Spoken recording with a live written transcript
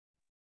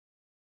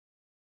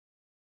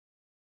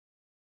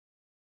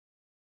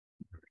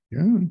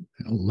Yeah.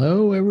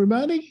 Hello,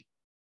 everybody.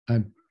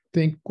 I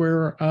think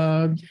we're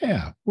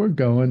we're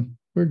going.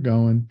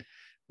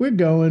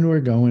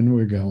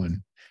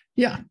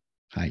 Yeah.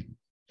 Hi.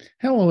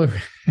 Hello.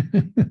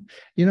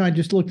 I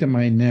just looked at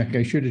my neck.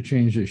 I should have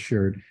changed this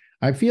shirt.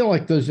 I feel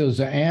like those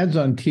ads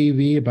on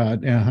TV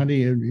about how do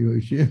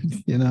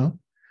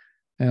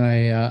and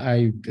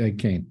I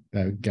can't.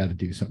 I've got to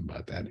do something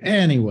about that.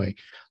 Anyway,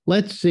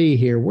 let's see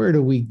here. Where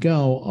do we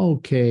go?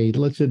 Okay,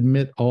 let's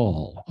admit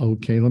all.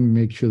 Okay, let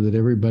me make sure that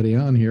everybody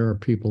on here are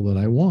people that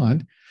I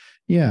want.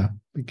 Yeah,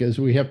 because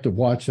we have to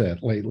watch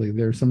that lately.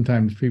 There's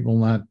sometimes people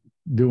not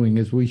doing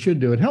as we should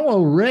do it.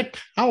 Hello, Rick.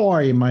 How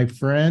are you, my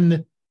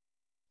friend?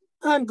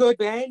 I'm good,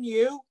 Ben.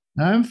 You?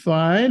 I'm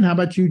fine. How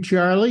about you,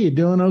 Charlie? You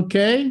doing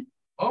okay?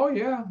 Oh,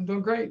 yeah, I'm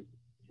doing great.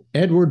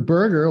 Edward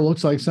Berger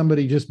looks like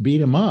somebody just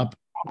beat him up.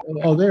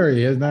 Oh, there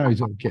he is. Now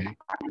he's okay.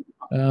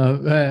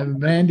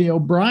 Mandy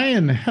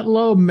O'Brien.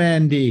 Hello,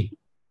 Mandy.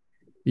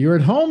 You're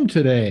at home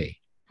today.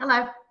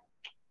 Hello.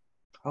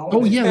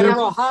 Oh, yeah.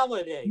 Federal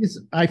holiday.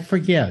 I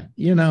forget,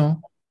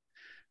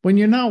 when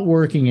you're not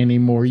working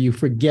anymore, you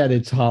forget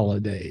it's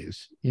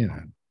holidays,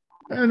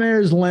 And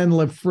there's Len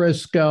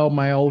LaFrisco,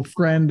 my old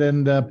friend.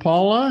 And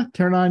Paula,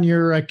 turn on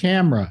your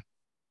camera.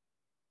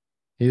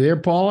 You there,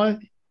 Paula?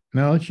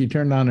 No, she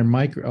turned on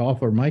off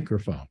her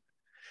microphone.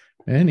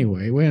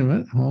 Anyway, wait a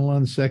minute. Hold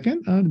on a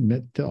second. I'll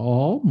admit to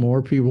all.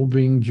 More people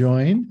being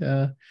joined.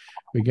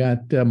 We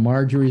got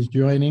Marjorie's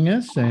joining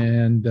us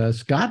and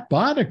Scott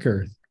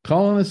Boddicker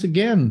calling us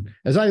again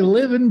as I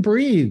live and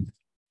breathe.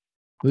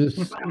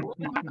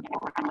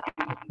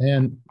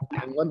 And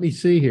let me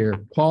see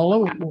here.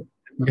 Paula, you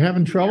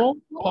having trouble,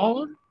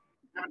 Paula?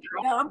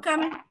 No, I'm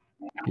coming.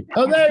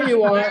 Oh, there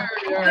you are.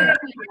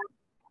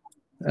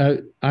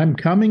 I'm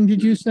coming,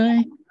 did you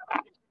say?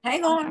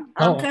 Hang on.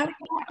 I'm coming.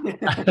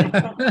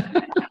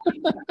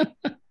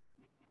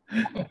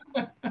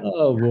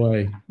 Oh,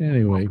 boy.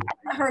 Anyway.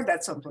 I heard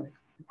that someplace.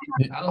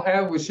 I'll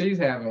have what she's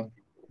having.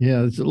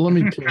 Yeah, so let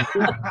me tell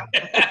you.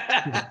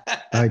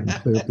 I can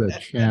clear up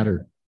that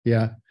chatter.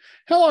 Yeah.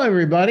 Hello,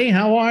 everybody.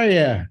 How are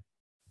you?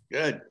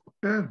 Good.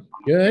 Good.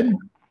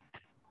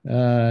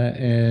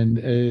 And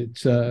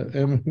it's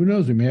and who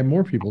knows, we may have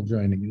more people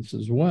joining us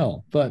as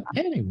well. But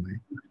anyway,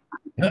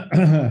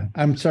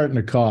 I'm starting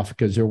to cough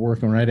because they're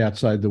working right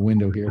outside the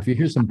window here. If you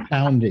hear some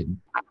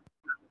pounding,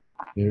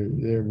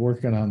 they're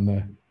working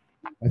on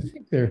I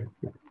think they're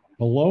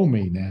below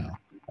me now,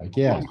 I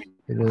guess.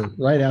 They were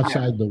right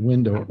outside the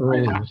window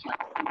earlier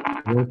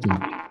working.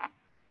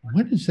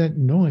 What is that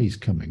noise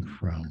coming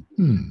from?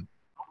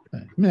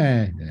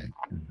 I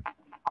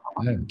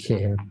don't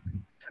care.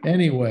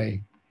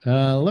 Anyway,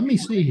 let me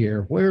see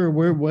here. Where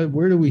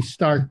do we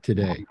start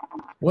today?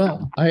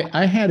 Well,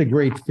 I had a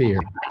great fear.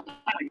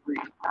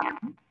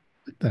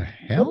 What the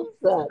hell? What is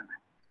that?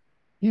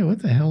 Yeah,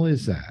 what the hell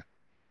is that?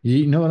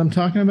 You know what I'm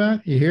talking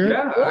about? You hear it?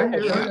 Yeah, I hear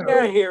it. Yeah,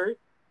 I hear it.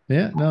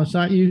 Yeah, no, it's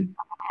not you.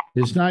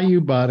 It's not you,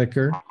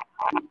 Boddicker.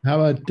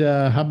 How about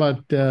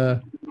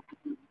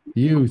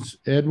you,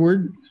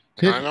 Edward?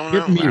 I don't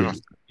know. Mute.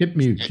 Hit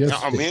mute.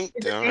 Just I'm in.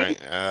 All right.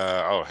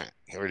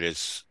 Here it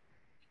is.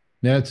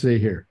 Let's see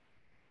here.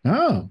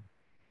 Oh,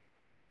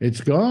 it's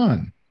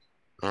gone.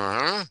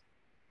 Uh-huh.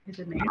 Wait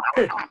a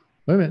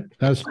minute.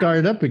 Now start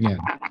it up again.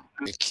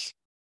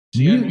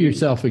 Mute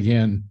yourself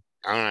again.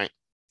 All right.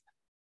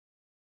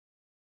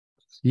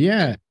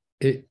 Yeah.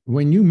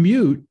 When you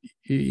mute,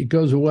 it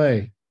goes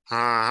away.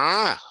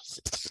 Uh-huh.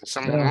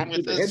 Something wrong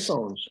with this?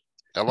 Headphones.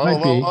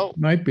 Hello.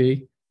 Might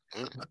be.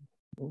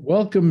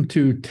 Welcome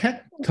to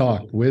Tech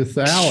Talk with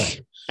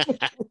Alex.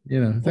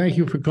 Thank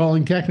you for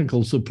calling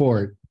technical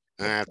support.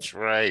 That's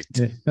right.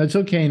 That's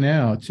okay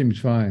now. It seems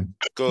fine.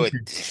 Good.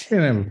 You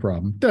don't have a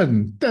problem.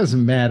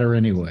 Doesn't matter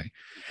anyway.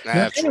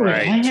 That's anyway,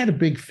 right. I had a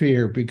big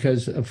fear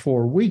because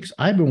for weeks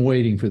I've been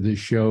waiting for this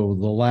show,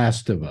 The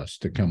Last of Us,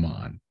 to come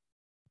on.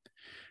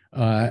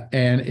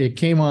 And it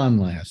came on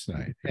last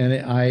night.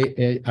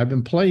 And I've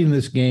been playing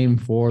this game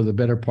for the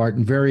better part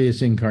in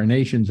various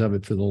incarnations of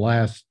it for the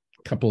last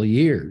couple of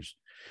years.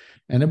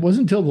 And it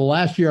wasn't until the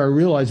last year I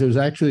realized there was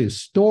actually a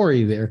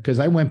story there, because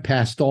I went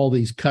past all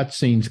these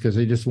cutscenes because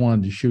I just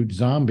wanted to shoot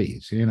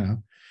zombies,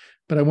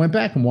 But I went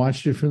back and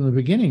watched it from the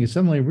beginning and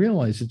suddenly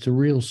realized it's a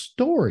real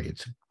story.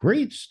 It's a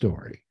great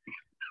story.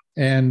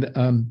 And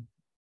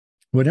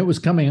when it was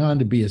coming on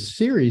to be a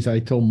series, I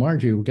told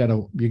Margie, you got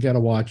to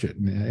watch it.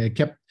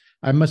 And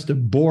I must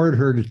have bored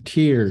her to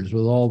tears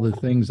with all the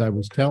things I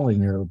was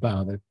telling her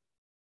about it.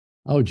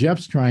 Oh,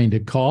 Jeff's trying to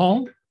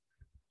call.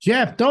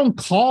 Jeff, don't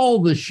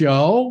call the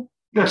show.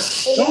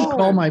 Don't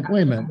call my.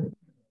 Wait a minute.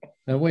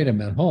 Wait a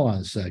minute. Hold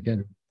on a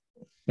second.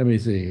 Let me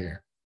see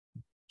here.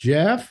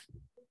 Jeff,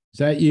 is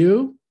that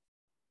you?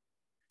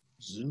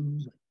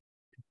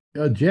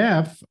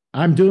 Jeff,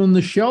 I'm doing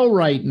the show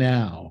right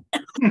now.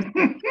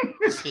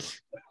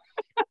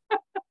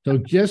 So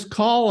just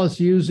call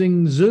us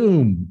using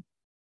Zoom.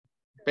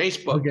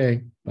 Facebook.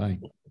 Okay, bye.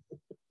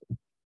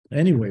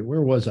 Anyway,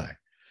 where was I?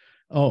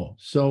 Oh,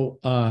 so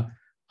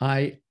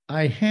I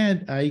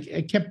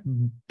I kept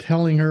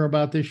telling her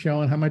about this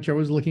show and how much I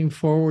was looking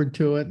forward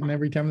to it. And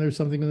every time there was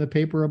something in the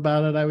paper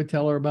about it, I would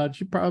tell her about it.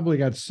 She probably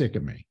got sick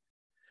of me.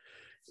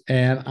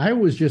 And I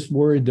was just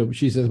worried that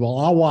she says, well,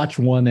 I'll watch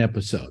one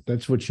episode.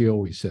 That's what she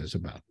always says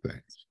about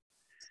things.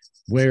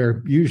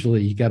 Where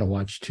usually you got to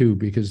watch two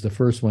because the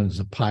first one is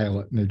a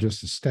pilot and they're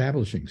just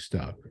establishing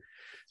stuff.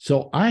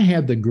 So I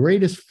had the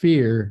greatest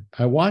fear.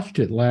 I watched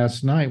it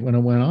last night when it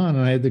went on,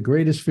 and I had the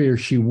greatest fear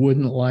she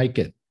wouldn't like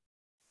it.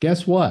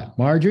 Guess what,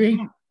 Marjorie?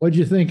 What'd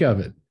you think of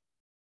it?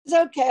 It's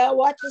okay. I'll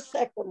watch the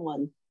second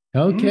one.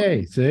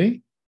 Okay,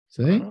 see?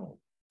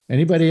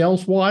 Anybody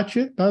else watch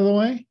it, by the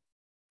way?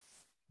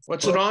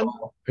 What's it on?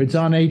 It's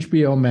on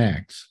HBO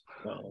Max.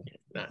 No,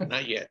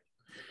 not yet.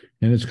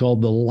 And it's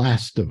called The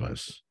Last of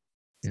Us.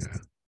 Yeah.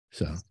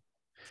 So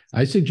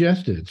I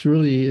suggest it.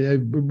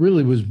 It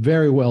really was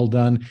very well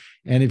done.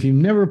 And if you've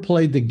never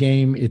played the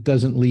game, it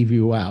doesn't leave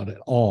you out at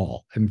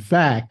all. In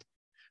fact,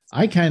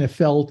 I kind of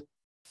felt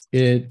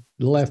it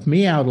left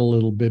me out a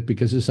little bit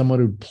because as someone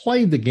who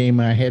played the game,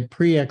 I had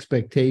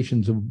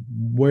pre-expectations of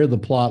where the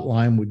plot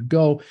line would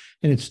go.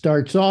 And it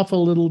starts off a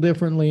little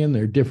differently, and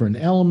there are different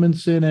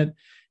elements in it.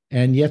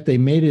 And yet they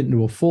made it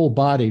into a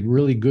full-bodied,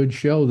 really good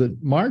show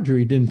that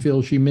Marjorie didn't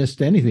feel she missed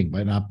anything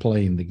by not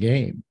playing the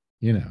game,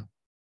 you know.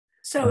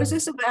 So is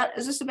this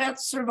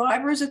about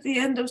survivors at the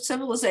end of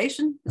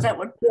civilization? Is that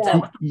what?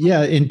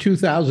 Yeah, in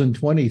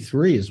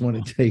 2023 is when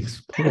it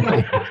takes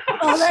place.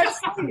 Oh, that's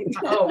funny.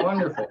 Oh,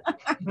 wonderful.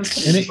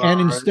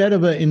 And instead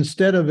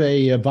of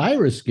a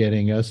virus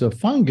getting us, a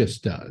fungus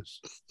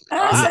does.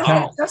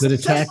 That's That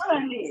just attack- what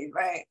I need,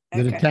 right?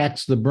 that Okay.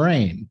 attacks the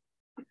brain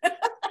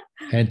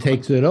and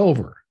takes it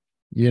over.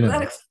 You know,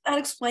 Well, that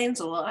explains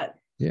a lot.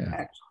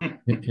 yeah, Actually.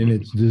 in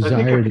its I think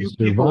desire a to few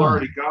people survive.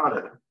 already got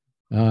it.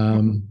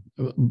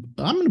 I'm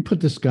going to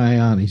put this guy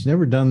on. He's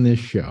never done this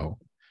show.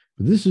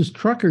 But this is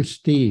Trucker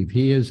Steve.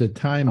 He is at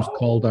times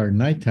called our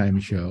nighttime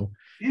show.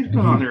 He's And been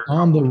on he's there.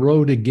 on the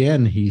road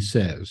again, he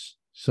says.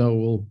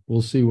 So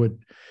we'll see what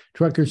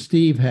Trucker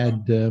Steve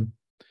had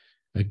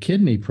a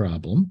kidney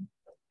problem,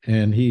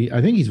 and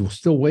I think he's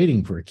still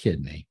waiting for a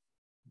kidney.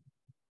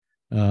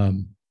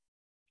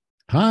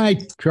 Hi,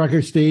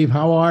 Trucker Steve.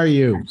 How are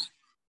you?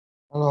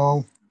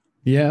 Hello.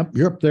 Yeah,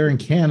 you're up there in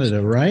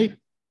Canada, right?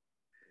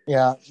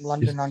 Yeah,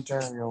 London,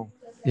 Ontario.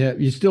 Yeah,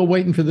 you're still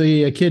waiting for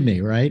the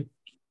kidney, right?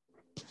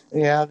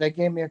 Yeah, they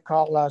gave me a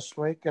call last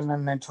week, and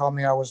then they told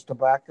me I was the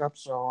backup.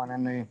 So, and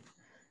then they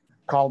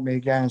called me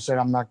again and said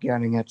I'm not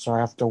getting it, so I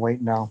have to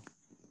wait now.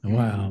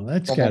 Wow,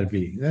 that's got to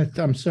be that.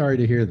 I'm sorry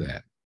to hear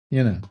that.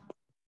 You know,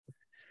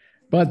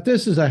 but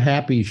this is a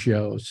happy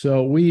show,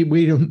 so we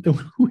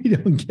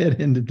don't get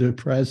into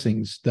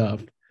depressing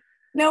stuff.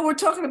 No, we're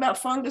talking about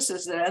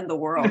funguses that end the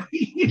world.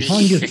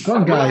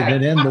 Fungi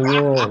that end the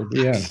world.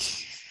 Yeah,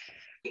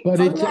 but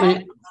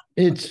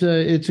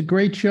it's a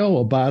great show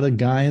about a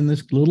guy and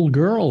this little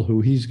girl who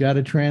he's got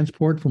to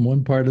transport from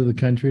one part of the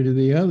country to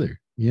the other.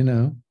 You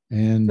know,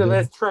 and So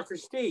that's Trucker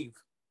Steve.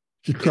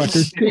 Trucker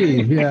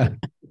Steve, yeah.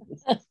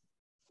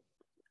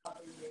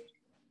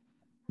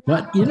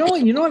 But you know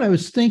what I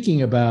was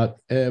thinking about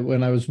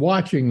when I was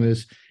watching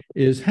this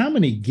is how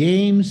many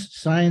games,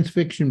 science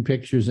fiction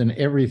pictures, and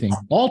everything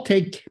all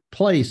take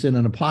place in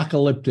an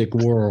apocalyptic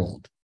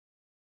world.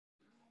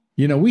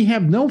 You know, we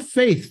have no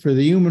faith for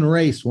the human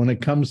race when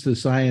it comes to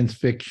science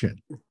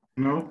fiction.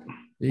 No.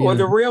 Or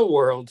the real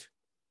world.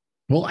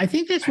 Well, I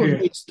think that's what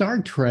made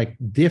Star Trek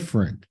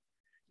different.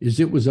 Is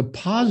it was a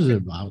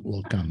positive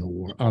outlook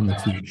on the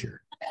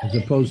future as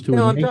opposed to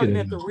No, a I'm talking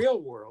negative. about the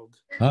real world.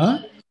 Huh?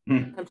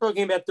 I'm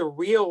talking about the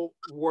real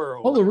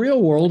world. Well, the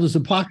real world is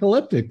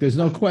apocalyptic. There's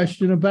no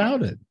question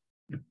about it.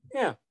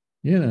 Yeah.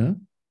 You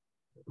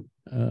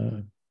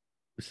know.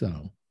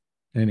 So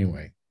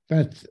anyway,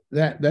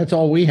 that's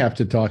all we have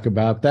to talk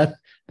about.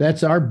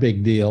 That's our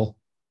big deal.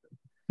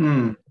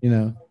 You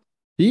know.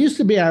 It used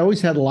to be I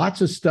always had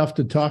lots of stuff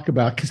to talk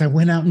about because I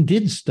went out and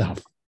did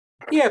stuff.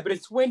 Yeah, but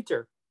it's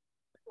winter.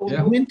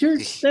 Yeah. Winter,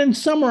 then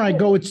summer I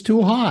go, it's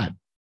too hot.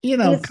 You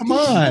know, It's come too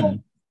on. cold.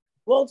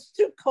 Well, it's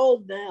too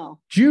cold now.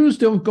 Jews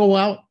don't go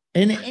out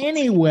in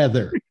any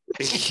weather.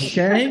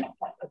 Okay.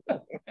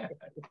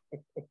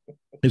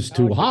 It's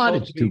too it's hot.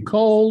 supposed It's to too be-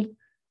 cold.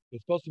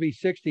 It's supposed to be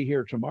 60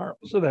 here tomorrow.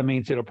 So that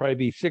means it'll probably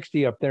be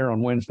 60 up there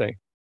on Wednesday.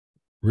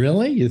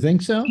 Really? You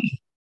think so?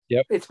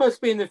 It's supposed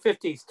to be in the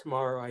 50s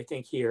tomorrow, I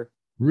think, here.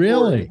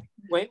 Really?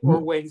 Or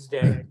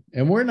Wednesday.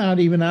 And we're not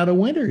even out of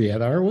winter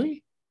yet, are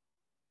we?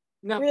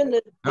 No, We're in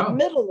the No.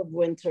 middle of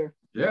winter.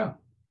 Yeah.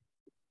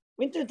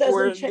 Winter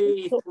we're doesn't in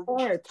change till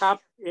March.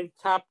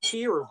 top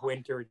tier of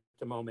winter at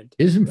the moment.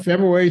 Isn't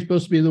February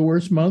supposed to be the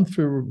worst month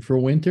for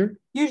winter?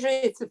 Usually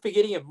it's the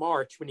beginning of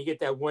March when you get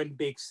that one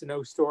big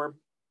snowstorm.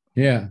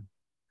 Yeah.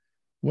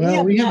 Well,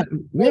 Yeah, we but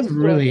haven't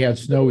really had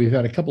snow. We've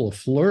had a couple of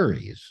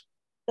flurries.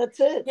 That's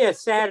it. Yeah,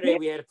 Saturday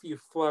we had a few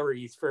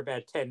flurries for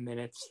about 10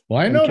 minutes. Well,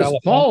 I In noticed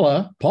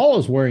California.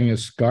 Paula's wearing a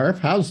scarf.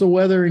 How's the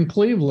weather in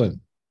Cleveland?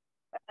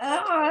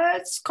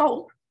 It's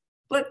cold.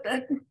 but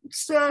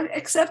it's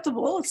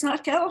acceptable. It's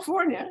not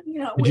California. You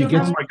know, Did we you don't get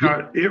have- Oh my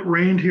God, it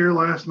rained here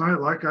last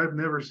night like I've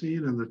never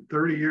seen in the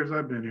 30 years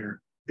I've been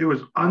here. It was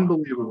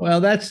unbelievable.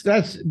 Well, that's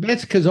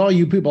because all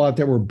you people out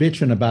there were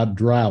bitching about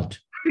drought.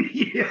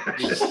 Yeah.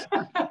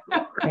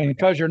 And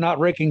because you're not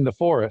raking the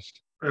forest.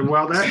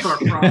 Well, that's our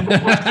problem.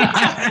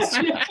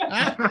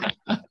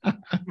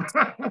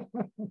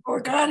 or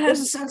God has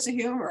a sense of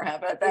humor. How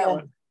about that Yeah.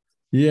 one?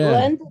 Yeah.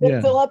 Glenn, did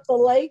it fill up the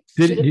lakes?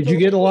 Did it you fill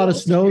get up a lot the of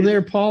lakes? snow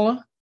there,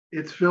 Paula?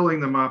 It's filling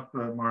them up,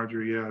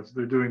 Marjorie. Yes,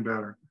 they're doing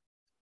better.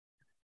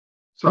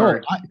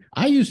 Sorry. Oh,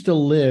 I used to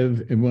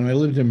live, and when I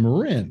lived in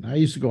Marin, I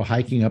used to go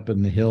hiking up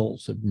in the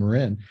hills of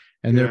Marin,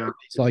 and there Yeah. were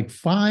these, like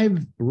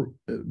 5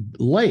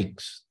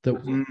 lakes that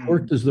Mhm.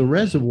 worked as the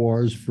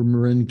reservoirs for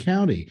Marin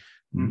County.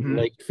 Mhm.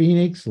 Lake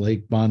Phoenix,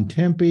 Lake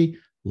Bontempi,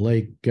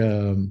 Lake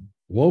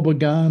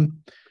Wobegon.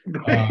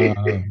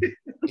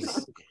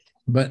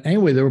 But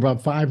anyway, there were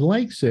about 5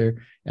 lakes there,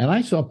 and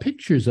I saw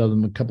pictures of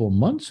them a couple of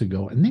months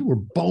ago, and they were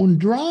bone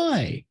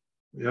dry.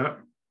 Yeah.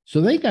 So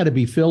they got to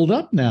be filled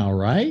up now,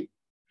 right?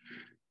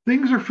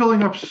 Things are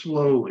filling up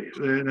slowly,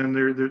 and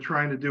they're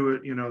trying to do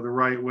it, the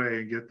right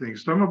way and get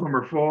things. Some of them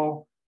are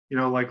full,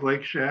 like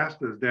Lake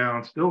Shasta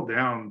is still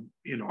down,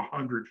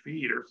 100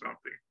 feet or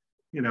something,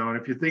 and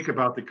if you think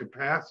about the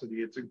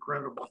capacity, it's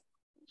incredible.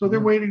 So they're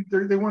waiting.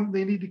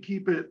 They need to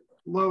keep it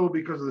low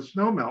because the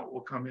snow melt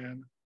will come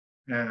in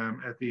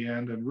at the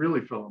end and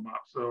really fill them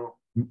up. So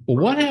Well,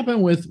 what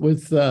happened with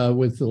the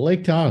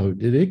Lake Tahoe?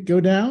 Did it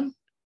go down?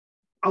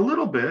 a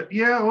little bit,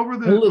 yeah, over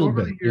the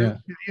years,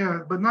 yeah,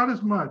 but not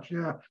as much.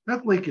 Yeah,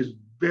 that lake is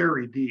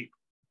very deep.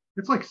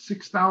 It's like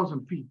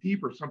 6,000 feet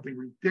deep or something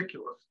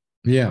ridiculous.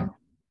 Yeah,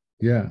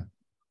 yeah.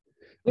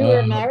 We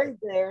were married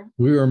there.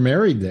 We were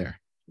married there.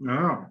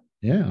 No.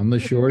 Yeah, on the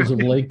shores of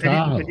Lake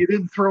Tahoe. And you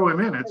didn't throw him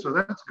in it, so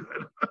that's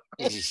good.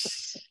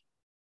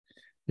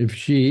 If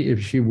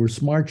she were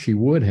smart, she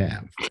would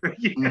have.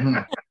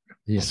 Yeah.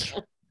 Yes.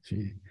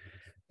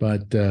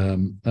 But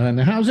and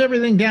how's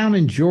everything down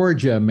in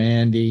Georgia,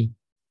 Mandy?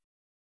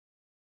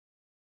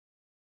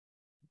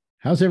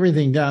 How's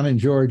everything down in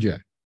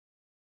Georgia?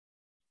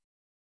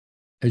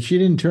 And she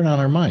didn't turn on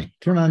her mic.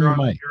 Turn on your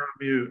mic. You're on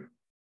mute.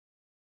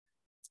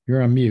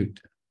 You're on mute.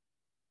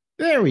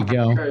 There we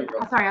go. There you go.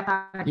 Oh, sorry, I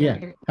thought I did.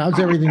 Yeah. How's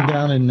everything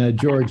down in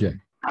Georgia?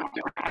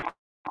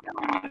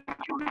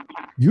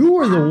 You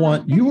were the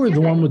one. You were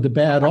the one with the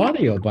bad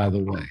audio, by the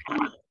way.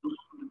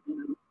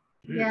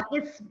 Yeah,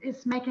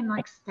 it's making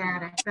like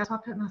static. That's why I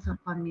put myself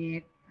on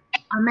mute.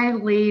 I may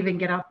leave and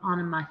get up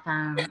on my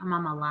phone. I'm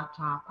on my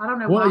laptop. I don't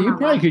know. Well, why you my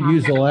probably could laptop-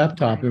 use the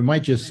laptop. It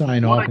might just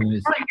sign off and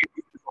it's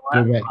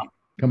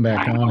come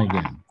back on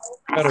again.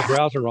 Got a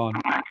browser on.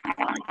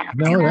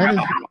 No, that is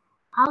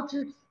I'll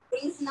just.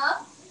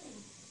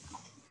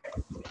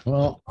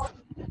 well.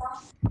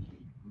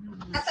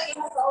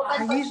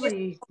 I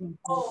usually.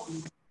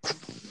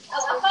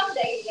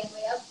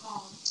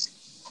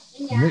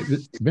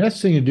 The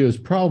best thing to do is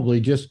probably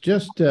just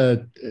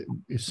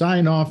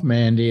sign off,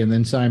 Mandy, and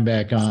then sign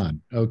back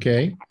on.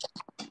 Okay.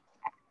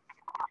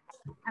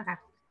 Okay.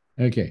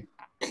 Okay.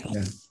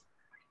 Yeah.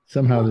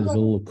 Somehow there's a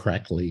little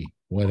crackly,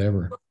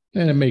 whatever,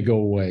 and it may go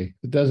away.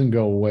 If it doesn't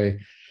go away,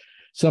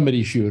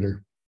 somebody shoot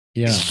her.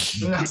 Yeah.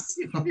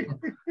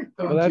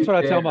 Well, that's what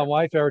I tell my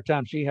wife every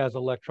time she has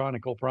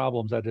electronical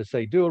problems. I just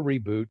say, do a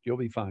reboot. You'll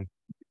be fine.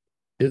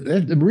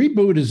 The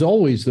reboot is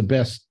always the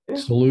best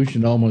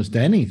solution to almost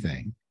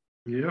anything.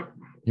 Yep.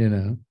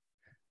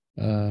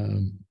 Let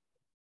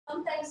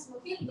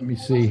me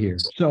see here.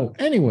 So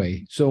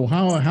anyway, so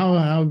how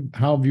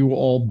have you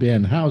all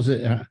been? How's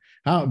it?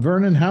 How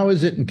Vernon? How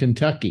is it in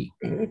Kentucky?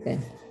 Well,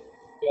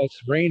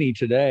 it's rainy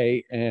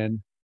today, and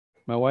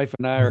my wife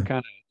and I are kind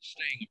of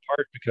staying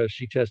apart because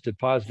she tested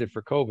positive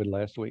for COVID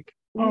last week.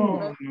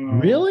 Oh, no.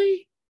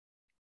 Really?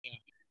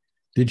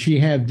 Did she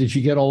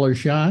get all her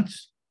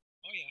shots?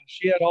 Oh yeah,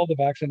 she had all the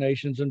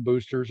vaccinations and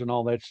boosters and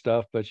all that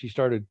stuff, but she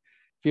started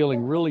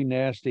feeling really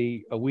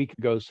nasty a week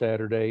ago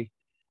Saturday.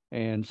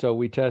 And so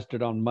we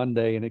tested on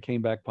Monday and it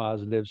came back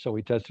positive. So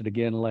we tested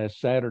again last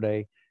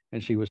Saturday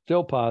and she was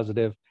still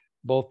positive.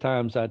 Both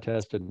times I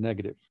tested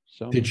negative.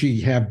 So Did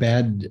she have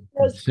bad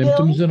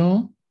symptoms at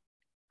all?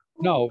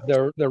 no,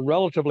 they're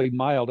relatively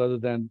mild other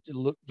than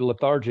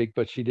lethargic,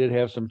 but she did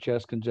have some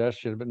chest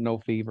congestion, but no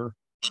fever.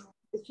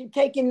 Is she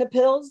taking the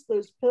pills,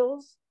 those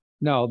pills?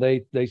 No,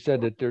 they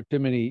said that there are too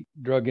many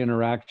drug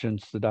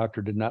interactions. The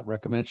doctor did not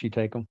recommend she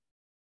take them.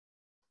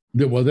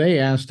 Well, they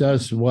asked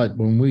us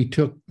when we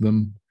took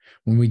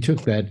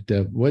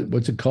that,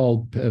 what's it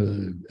called?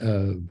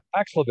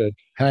 Paxlovid.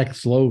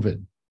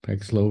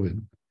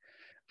 Paxlovid.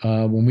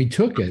 When we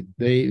took it,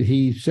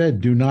 he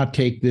said, do not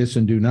take this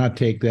and do not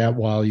take that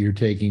while you're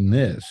taking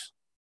this,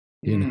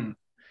 but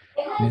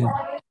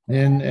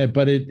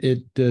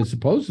it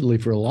supposedly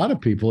for a lot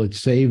of people, it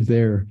saved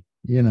their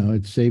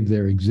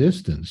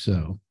existence.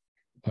 So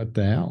what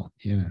the hell,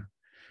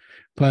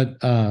 but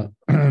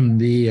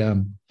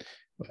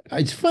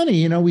it's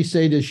funny, we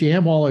say, does she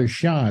have all her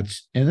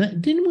shots?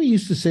 And didn't we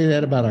used to say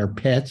that about our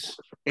pets?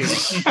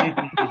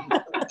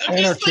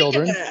 And our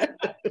children.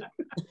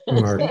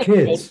 From our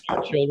kids.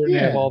 Children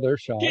have Yeah. all their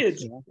shots.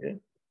 Kids. you know. Yeah.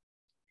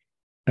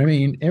 I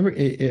mean,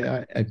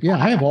 yeah,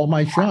 I have all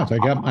my shots. I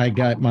got my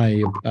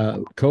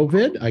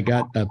COVID. I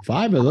got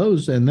 5 of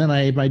those, and then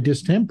I had my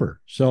distemper.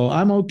 So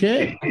I'm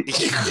okay.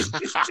 It's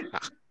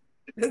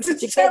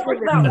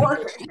not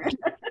working.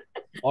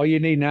 All you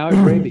need now is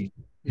rabies.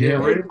 Yeah,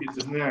 rabies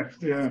is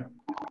next. Yeah.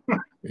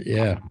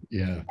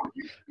 Yeah.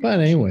 But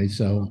anyway,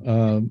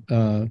 so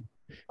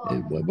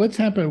what's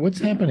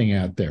happening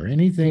out there?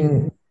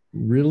 Anything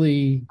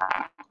really?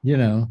 You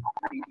know,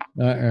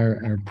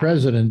 our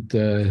president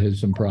has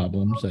some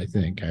problems. I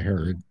think I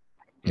heard.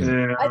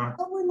 Yeah. I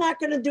know we're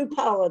not going to do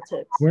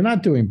politics. We're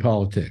not doing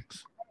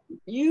politics.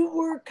 You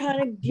were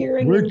kind of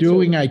gearing. We're into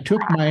doing. I took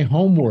my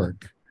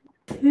homework.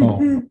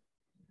 Oh.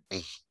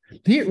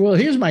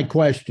 Here's my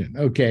question.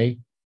 Okay,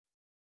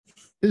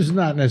 this is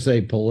not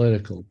necessarily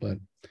political, but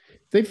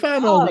they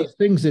found all these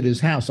things at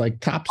his house, like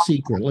top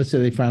secret. Let's say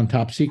they found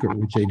top secret,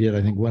 which they did.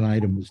 I think one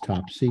item was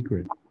top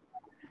secret.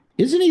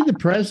 Isn't he the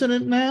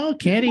president now?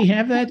 Can't he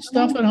have that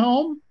stuff at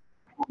home?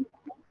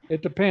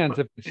 It depends.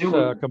 If it's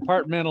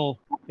compartmental,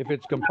 if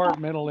it's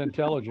compartmental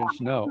intelligence,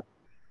 no.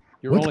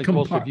 You're What's only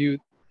supposed to view.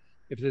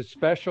 If it's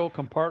special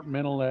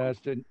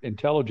compartmentalized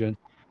intelligence,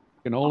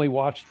 you can only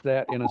watch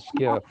that in a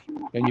skiff,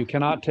 and you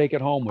cannot take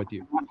it home with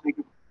you.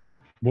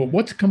 Well,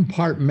 what's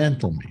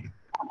compartmental mean?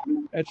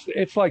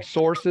 It's like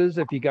sources.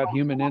 If you got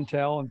human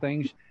intel and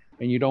things,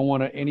 and you don't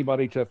want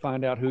anybody to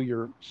find out who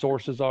your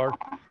sources are.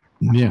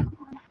 Yeah.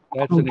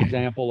 That's an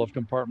example of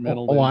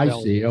compartmental. Oh, I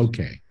see.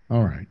 Okay.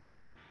 All right.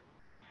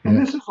 And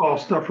this is all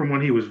stuff from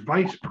when he was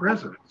vice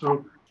president.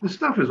 So this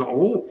stuff is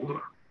old,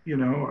 you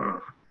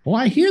know. Well,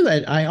 I hear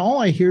that.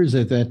 All I hear is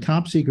that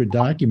top secret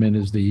document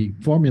is the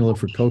formula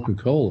for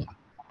Coca-Cola.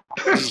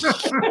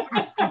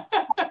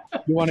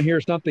 You want to hear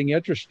something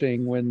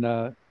interesting? When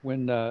the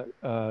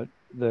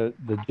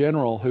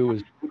general who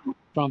was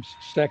Trump's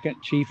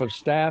second chief of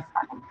staff,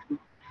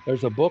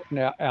 there's a book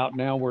out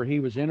now where he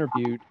was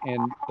interviewed,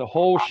 and the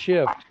whole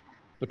shift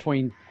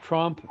between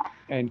Trump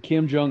and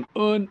Kim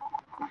Jong-un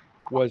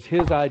was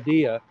his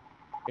idea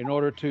in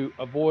order to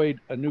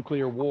avoid a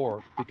nuclear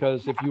war.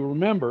 Because if you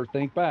remember,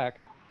 think back,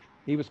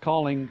 he was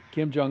calling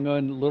Kim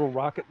Jong-un Little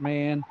Rocket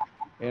Man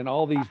and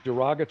all these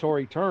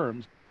derogatory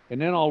terms. And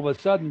then all of a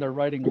sudden they're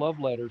writing love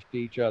letters to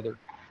each other.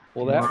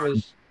 Well, that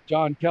was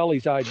John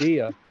Kelly's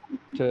idea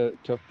to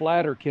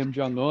flatter Kim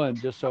Jong-un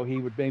just so he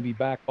would maybe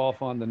back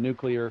off on the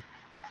nuclear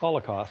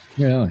holocaust.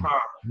 Yeah.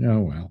 Oh,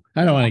 well,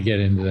 I don't want to get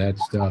into that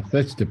stuff.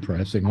 That's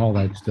depressing, all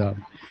that stuff.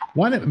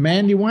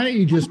 Mandy, why don't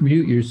you just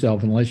mute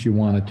yourself unless you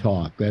want to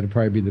talk? That'd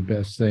probably be the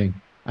best thing.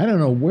 I don't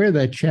know where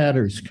that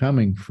chatter's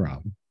coming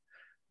from,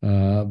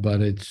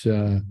 but it's,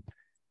 you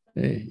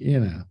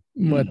know,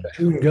 what the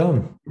hell?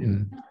 Gum. You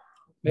know,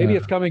 Maybe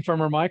it's coming from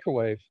her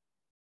microwave.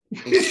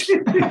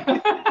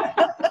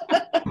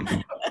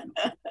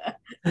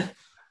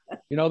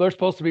 You know, they're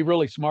supposed to be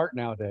really smart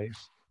nowadays.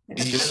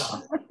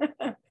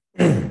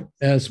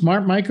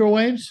 Smart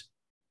microwaves?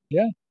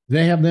 Yeah.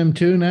 They have them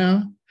too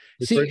now?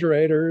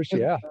 Refrigerators,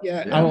 yeah.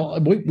 Yeah.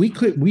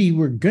 We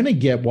were going to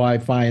get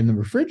Wi-Fi in the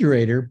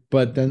refrigerator,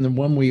 but then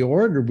when we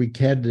ordered, we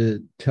had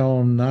to tell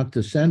them not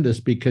to send us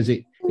because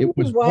it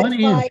was 1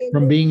 inch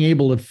from being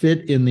able to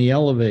fit in the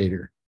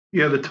elevator.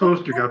 Yeah, the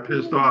toaster got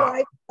pissed off.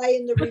 Wi-Fi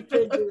in the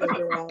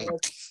refrigerator,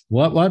 Alex.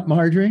 What,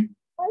 Marjorie?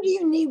 Why do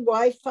you need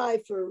Wi-Fi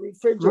for a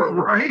refrigerator?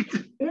 Right.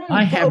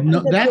 I have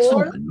no. That's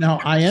no.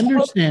 I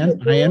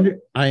understand.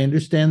 I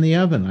understand the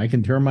oven. I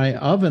can turn my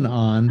oven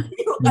on.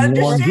 You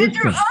understand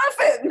your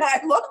oven. I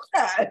love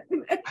that.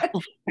 I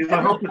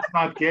hope it's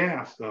not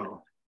gas,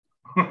 though.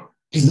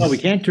 No, we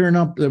can't turn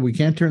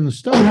the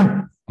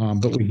stove on,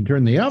 but we can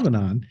turn the oven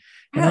on.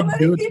 How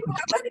many people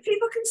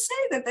can say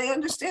that they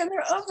understand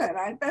their oven?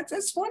 I bet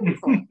that's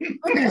wonderful.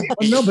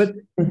 No, but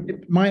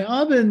my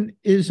oven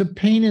is a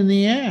pain in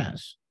the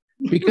ass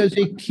because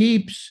it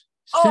keeps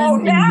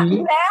sending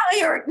me.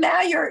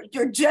 Now you're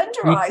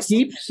genderizing. It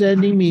keeps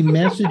sending me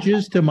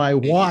messages to my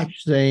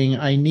watch saying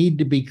I need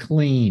to be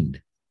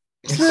cleaned.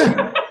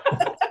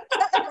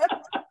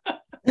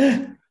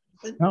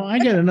 Now I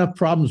get enough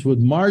problems with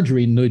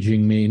Marjorie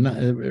nudging me,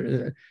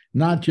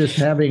 not just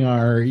having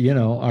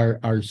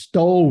our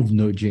stove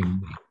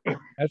nudging me.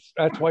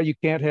 That's why you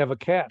can't have a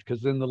cat,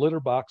 because then the litter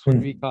box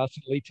would be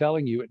constantly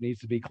telling you it needs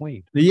to be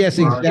cleaned. Yes,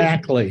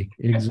 exactly.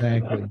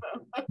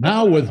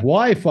 Now with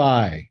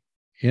Wi-Fi,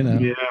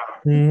 Yeah.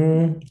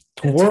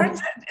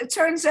 It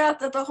turns out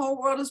that the whole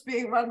world is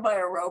being run by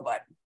a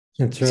robot.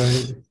 That's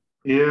right.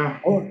 Yeah.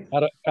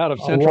 Out of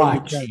central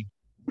Ukraine.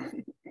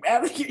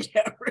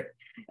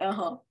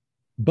 Uh-huh.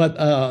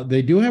 But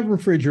they do have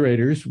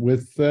refrigerators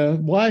with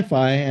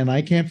Wi-Fi, and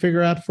I can't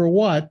figure out for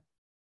what,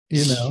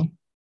 It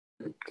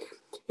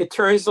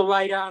turns the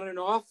light on and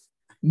off.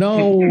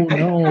 No,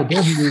 it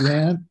doesn't do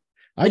that.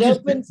 I It just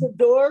opens the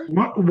door.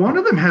 One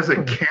of them has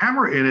a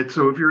camera in it,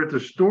 so if you're at the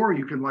store,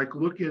 you can like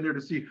look in there to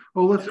see.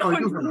 Oh, you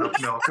have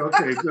enough milk.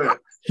 Okay, good.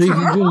 so you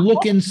can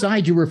look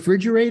inside your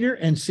refrigerator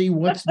and see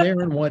what's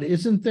there and what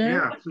isn't there.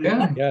 Yeah, so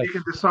Yeah. you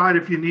can decide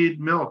if you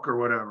need milk or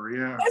whatever.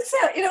 Yeah.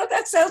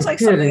 That sounds like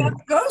something out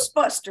of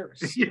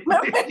Ghostbusters. Yeah.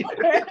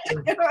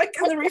 Like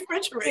in the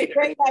refrigerator.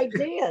 Great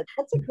idea.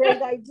 That's a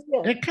great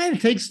idea. It kind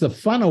of takes the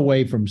fun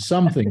away from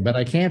something, but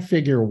I can't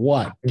figure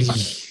what.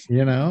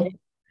 You know.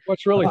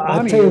 What's really I'll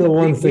funny tell you is the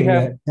one we thing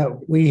have-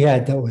 that we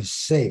had that was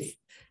safe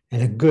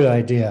and a good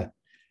idea.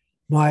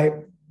 My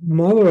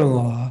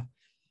mother-in-law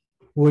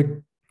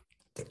would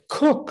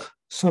cook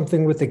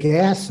something with the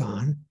gas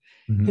on,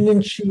 Mhm. and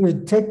then she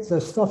would take the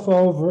stuff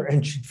over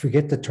and she'd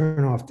forget to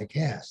turn off the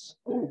gas.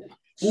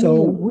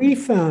 So we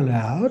found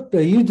out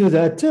that you do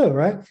that too,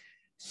 right?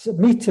 So,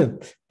 me too.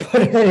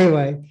 But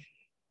anyway,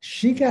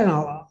 she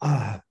got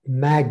a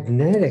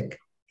magnetic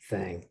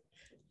thing.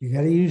 You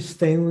got to use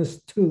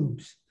stainless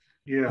tubes.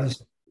 Yeah.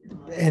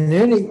 And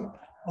then it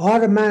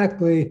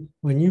automatically,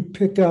 when you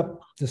pick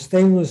up the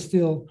stainless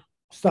steel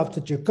stuff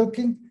that you're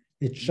cooking,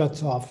 it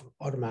shuts off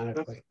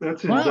automatically.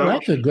 That's Wow,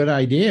 that's a good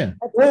idea.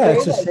 Yeah,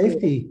 it's a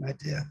safety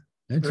idea.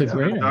 That's a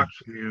great idea.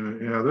 induction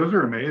unit. Yeah, those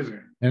are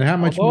amazing. And how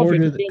much Although more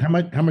if do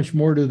it's- how much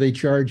more do they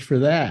charge for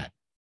that?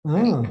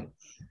 Oh,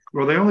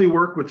 Well, they only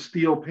work with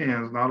steel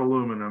pans, not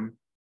aluminum,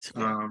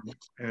 and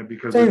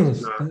because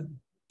stainless.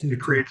 it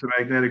creates a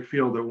magnetic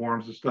field that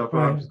warms the stuff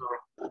up. Right.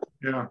 So,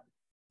 yeah.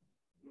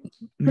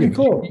 Pretty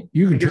cool.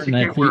 You I can guess turn you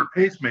that can't wear a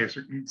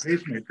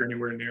pacemaker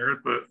anywhere near it,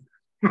 but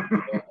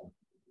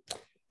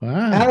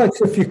Wow.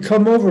 Alex, if you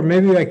come over,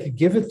 maybe I could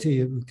give it to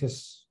you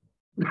because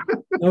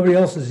nobody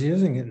else is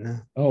using it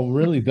now. Oh,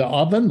 really? The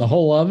oven, the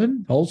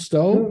whole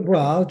stove?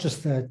 Well,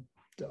 just the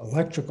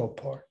electrical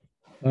part.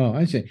 Oh,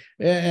 I see.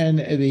 And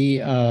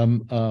the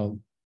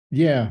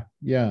yeah.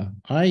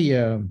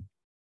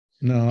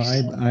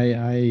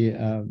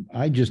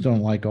 I just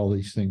don't like all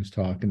these things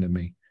talking to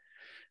me.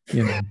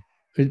 You know.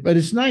 But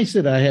it's nice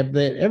that I have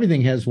that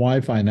everything has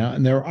Wi-Fi now,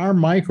 and there are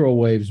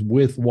microwaves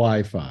with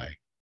Wi-Fi.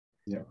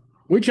 Yeah.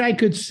 Which I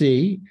could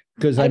see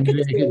because I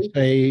could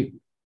say,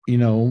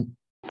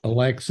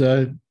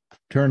 Alexa,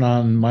 turn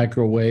on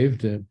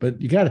microwave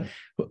but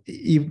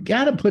you've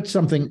got to put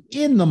something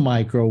in the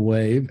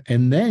microwave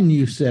and then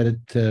you set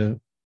it to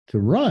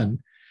run.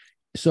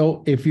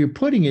 So if you're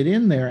putting it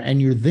in there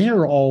and you're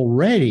there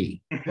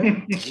already,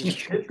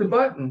 Hit the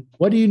button.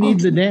 what do you need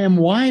the damn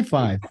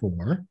Wi-Fi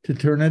for to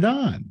turn it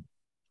on?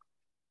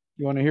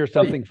 You want to hear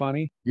something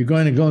funny? You're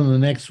going to go in the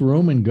next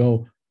room and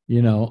go,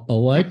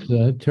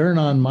 Alexa, turn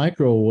on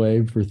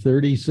microwave for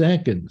 30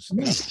 seconds.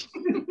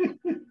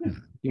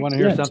 You want to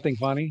hear Yes. something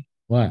funny?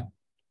 What?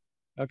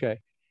 Okay.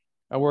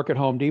 I work at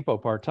Home Depot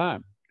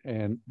part-time,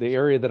 and the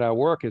area that I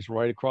work is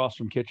right across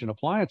from kitchen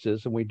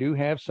appliances, and we do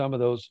have some of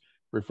those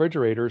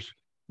refrigerators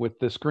with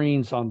the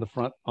screens on the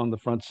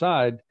front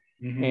side,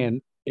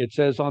 and it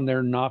says on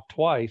there knock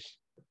twice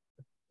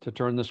to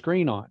turn the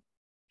screen on.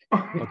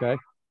 Okay.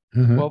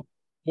 Mhm. Well,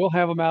 we'll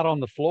have them out on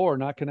the floor,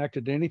 not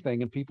connected to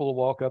anything, and people will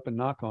walk up and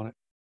knock on it.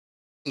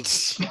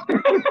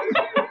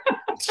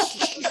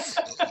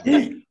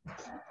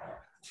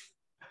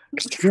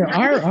 Yeah,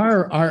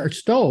 our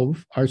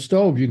stove,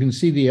 you can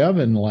see the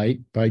oven light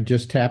by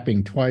just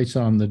tapping twice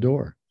on the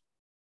door.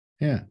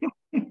 Yeah.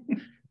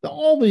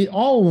 All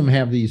of them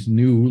have these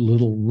new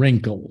little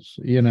wrinkles,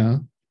 You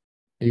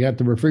got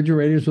the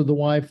refrigerators with the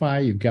Wi-Fi,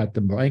 you've got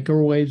the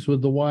microwaves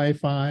with the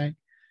Wi-Fi.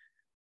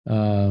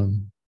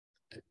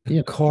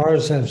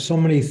 Cars have so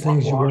many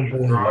things you won't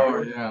believe.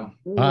 Oh, yeah.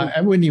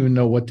 I wouldn't even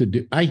know what to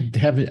do. I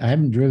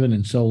haven't driven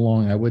in so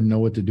long. I wouldn't know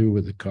what to do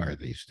with a car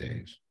these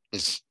days.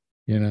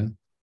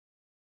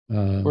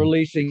 We're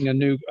leasing a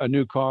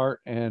new car,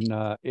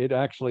 and it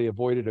actually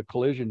avoided a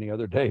collision the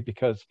other day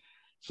because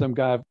some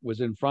guy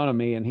was in front of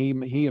me, and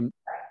he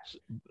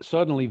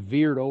suddenly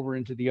veered over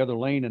into the other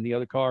lane, and the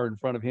other car in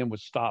front of him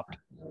was stopped.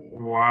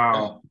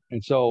 Wow.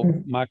 And so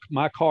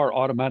my car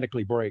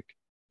automatically braked.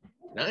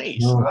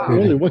 Nice. Oh,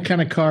 Really, what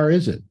kind of car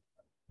is it?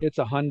 It's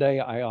a Hyundai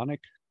Ioniq.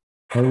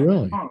 Oh,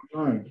 really? Oh,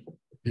 nice.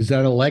 Is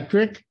that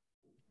electric?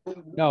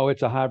 No,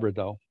 it's a hybrid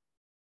though.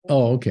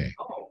 Oh, okay.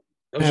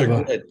 Those are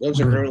good.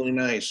 Those are really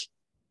nice.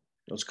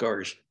 Those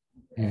cars.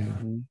 Yeah.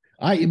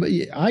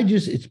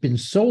 It's been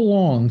so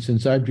long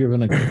since I've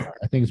driven a car.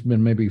 I think it's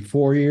been maybe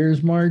 4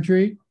 years,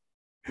 Marjorie.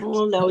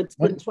 Oh, no, it's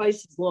been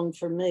twice as long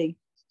for me.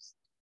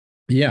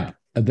 Yeah,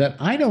 that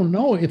I don't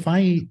know if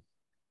I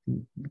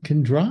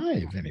can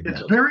drive anymore.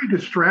 It's very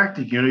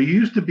distracting. You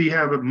used to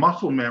have a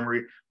muscle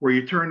memory where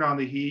you turned on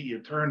the heat, you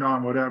turned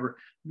on whatever.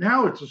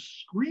 Now it's a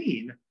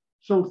screen.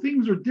 So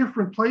things are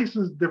different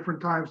places,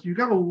 different times. You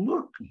got to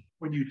look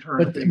when you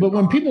turn. But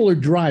when people are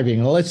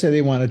driving, let's say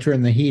they want to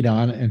turn the heat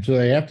on, and so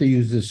they have to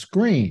use the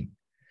screen.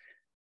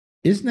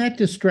 Isn't that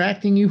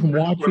distracting you from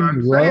watching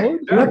the road?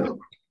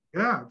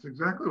 Yeah, it's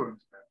exactly what I'm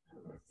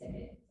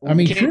saying. I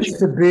mean, it used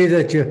to be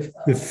that you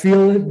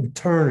feel it and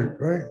turn it,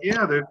 right?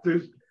 Yeah,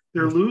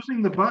 they're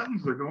losing the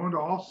buttons. They're going to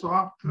all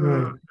soft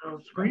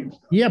screens.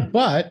 Yeah,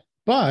 but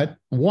But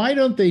why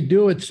don't they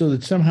do it so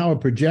that somehow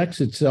it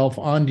projects itself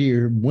onto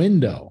your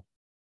window?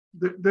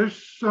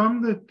 There's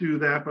some that do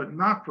that, but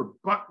not for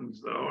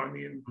buttons, though. I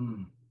mean,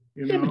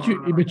 Yeah,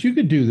 but you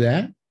could do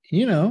that.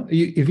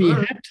 If you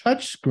have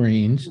touch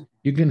screens,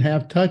 you can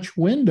have touch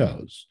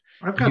windows.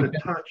 I've got a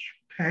touch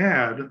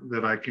pad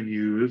that I can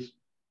use.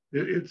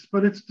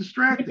 But it's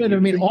distracting. But I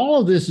mean, all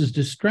of this is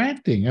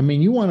distracting. I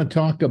mean, you want to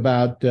talk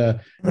about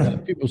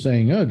people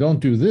saying, "Oh, don't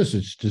do this;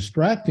 it's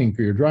distracting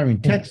for your driving,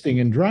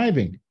 texting, and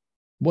driving."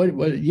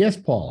 What? Yes,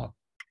 Paula.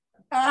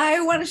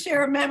 I want to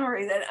share a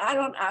memory that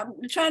I'm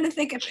trying to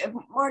think if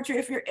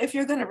Marjorie, if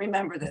you're going to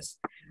remember this.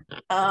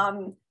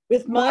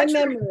 With my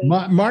memory,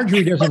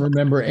 Marjorie doesn't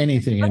remember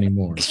anything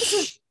anymore. This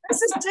is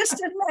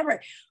distant memory.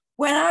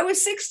 When I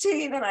was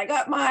 16 and I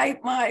got my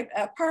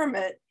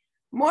permit,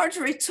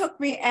 Marjorie took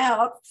me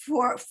out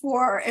for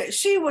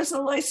she was a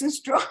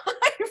licensed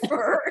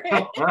driver,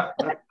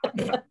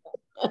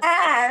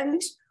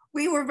 and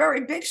we were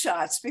very big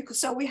shots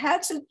because we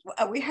had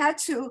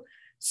to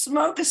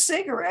smoke a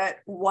cigarette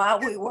while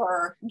we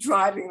were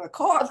driving the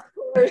car.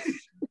 Do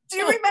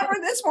you remember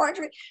this,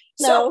 Marjorie?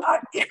 No.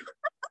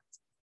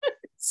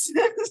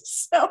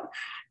 So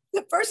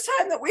the first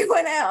time that we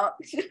went out,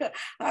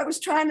 I was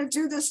trying to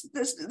do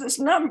this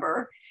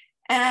number,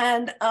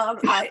 and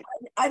I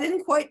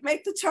didn't quite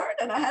make the turn,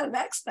 and I had an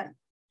accident.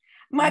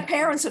 My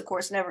parents, of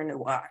course, never knew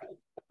why.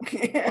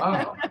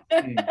 Wow.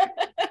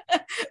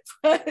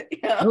 But,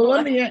 Well,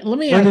 let me ask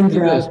you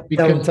this,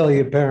 Don't tell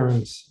your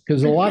parents.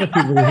 because a lot of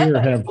people here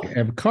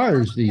have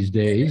cars these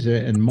days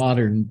and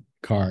modern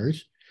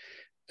cars.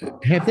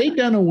 Have they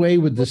done away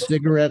with the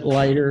cigarette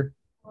lighter?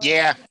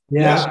 Yeah.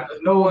 Yeah.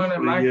 No one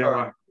in my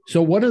car.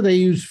 So what do they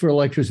use for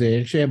electricity?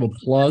 They actually have a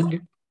plug?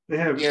 They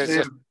have, Yes, they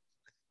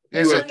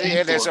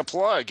have there's a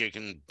plug you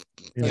can,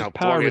 Power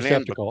plug it in.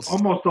 receptacle.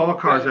 almost all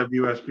cars have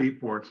USB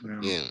ports now.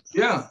 Yeah.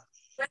 Yeah.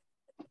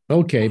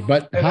 Okay,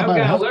 but And how I've got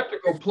an about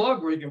electrical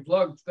plug where you can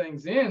plug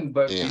things in,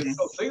 but Yeah. there's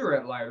no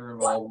cigarette lighter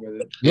involved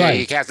with it. Yeah,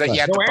 Right, you have to, right. you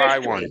have to No buy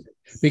ashtray. one.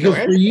 because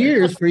No,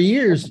 for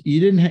years you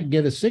didn't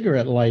get a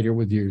cigarette lighter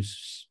with your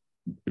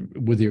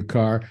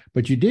car,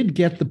 but you did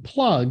get the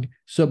plug.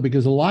 So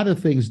because a lot of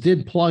things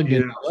did plug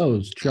into Yes.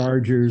 those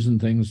chargers and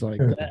things like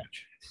that.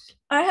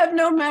 I have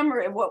no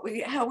memory of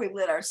how we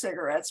lit our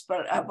cigarettes,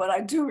 but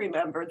I do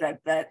remember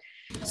that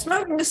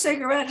smoking a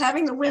cigarette,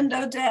 having the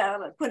window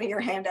down, and putting your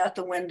hand out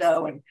the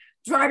window, and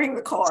driving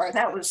the car.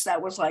 That was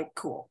like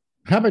cool.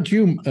 How about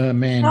you, God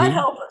Mandy?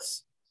 help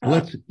us.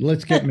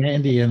 Let's get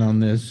Mandy in on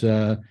this.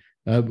 How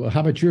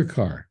about your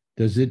car?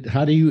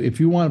 If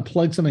you want to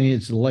plug something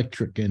that's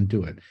electric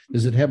into it,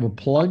 does it have a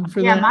plug for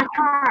Yeah, that? my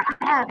car,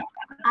 I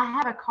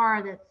have a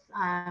car that's,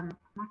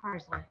 my car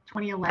is like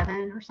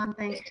 2011 or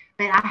something,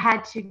 but I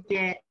had to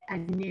get a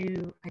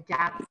new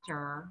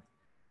adapter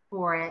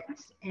for it,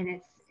 and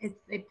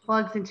it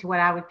plugs into what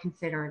I would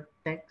consider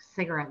the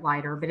cigarette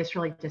lighter, but it's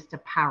really just a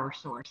power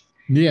source.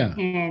 Yeah.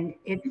 And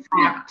it's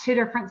got two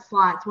different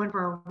slots, one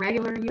for a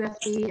regular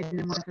USB and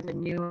then one for the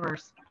newer,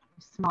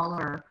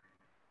 smaller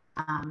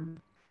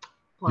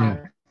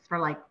plugs for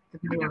like the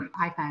newer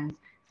iPhones.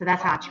 So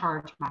that's how I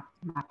charge my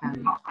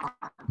phone.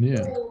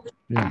 Yeah.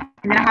 Yeah.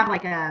 And then I have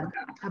like a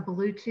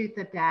Bluetooth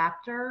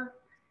adapter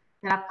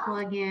that I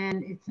plug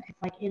in. It's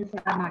like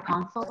inside my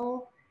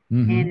console.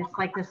 Mhm. And it's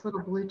like this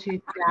little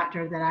Bluetooth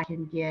adapter that I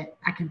can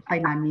play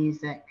my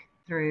music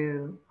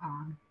through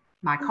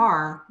my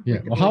car. Yeah.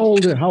 with the Well,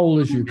 Bluetooth. how old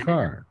is your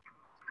car?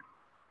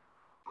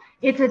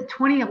 It's a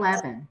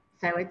 2011,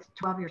 so it's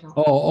 12 years old.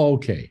 Oh,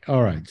 okay.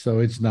 All right. So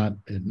it's not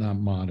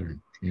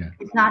modern. Yeah.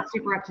 It's not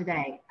super up to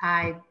date.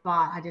 I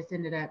just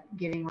ended up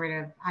getting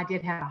rid of, I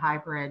did have a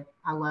hybrid.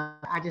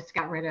 I just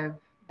got rid of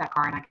that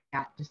car and I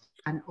got just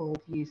an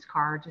old used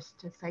car just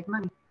to save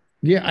money.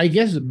 Yeah, I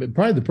guess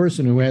probably the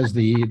person who has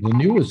the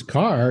newest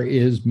car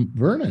is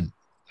Vernon,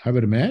 I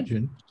would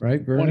imagine,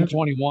 right, Vernon?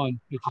 2021.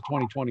 It's a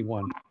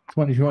 2021.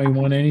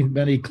 2021.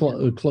 Anybody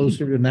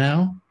closer to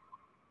now?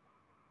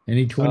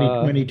 Any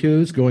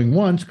 2022s? Going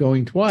once,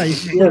 going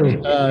twice.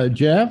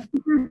 Jeff?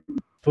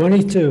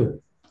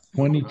 22.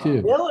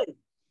 22. really?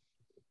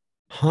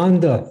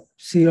 Honda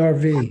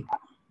CRV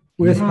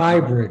with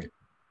hybrid.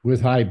 With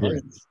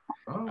hybrid.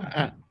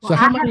 Oh. So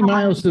how many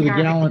miles to the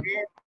gallon?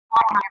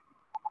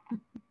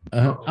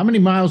 How many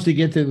miles do you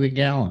get to the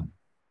gallon?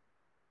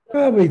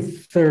 Probably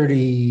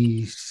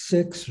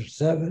 36 or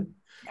 7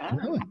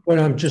 Really? when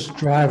I'm just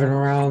driving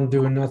around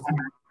doing nothing.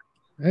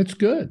 That's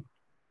good.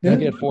 You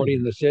get 40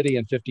 in the city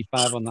and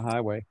 55 on the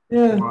highway.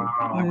 Yeah.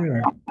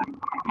 Wow.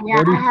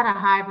 Yeah, I had a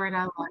hybrid.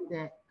 I loved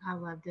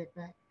it,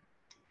 but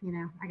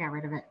I got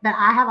rid of it. But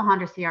I have a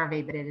Honda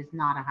CRV, but it is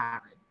not a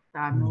hybrid. So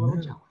I'm a little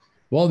jealous.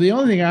 Well, the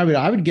only thing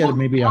I would get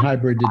maybe a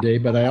hybrid today,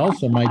 but I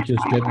also might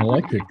just get an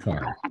electric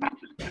car.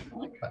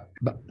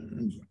 But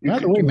by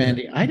the way,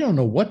 Mandy, I don't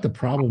know what the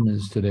problem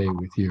is today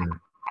with your.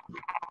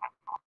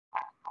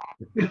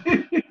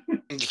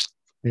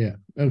 Yeah.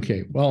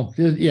 Okay. Well,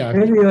 yeah.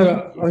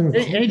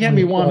 Anytime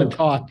you want to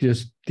talk,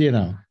 just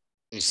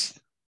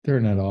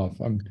turn it off.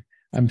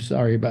 I'm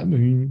sorry about.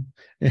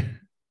 Yeah.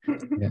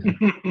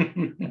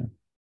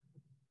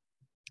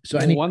 So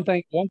Well,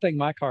 one thing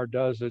my car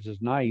does that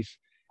is nice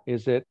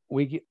is that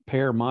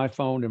pair my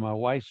phone to my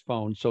wife's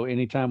phone. So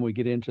anytime we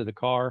get into the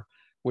car,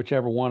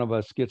 whichever one of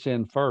us gets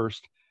in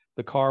first,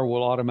 the car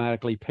will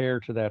automatically pair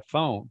to that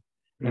phone.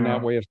 And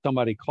that way, if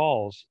somebody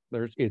calls,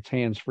 it's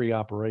hands-free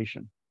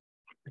operation.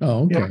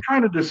 Oh, okay. Yeah, I'm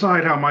trying to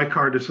decide how my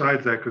car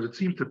decides that because it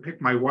seems to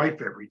pick my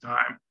wife every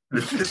time.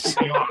 And it's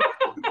pissing me off.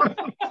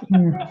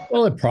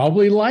 Well, it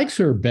probably likes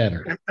her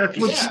better. That's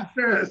what she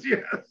says,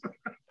 yes.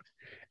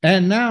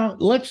 And now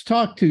let's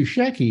talk to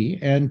Shecky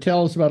and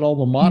tell us about all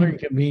the modern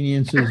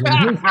conveniences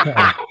in his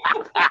car.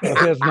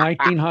 His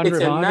 1900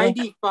 It's a Honda?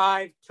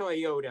 95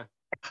 Toyota.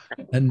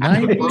 A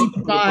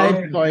 95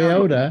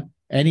 Toyota,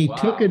 and he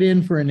took it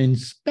in for an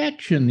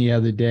inspection the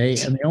other day,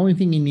 and the only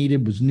thing he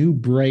needed was new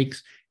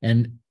brakes.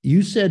 And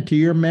you said, to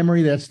your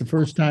memory, that's the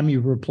first time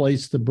you've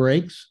replaced the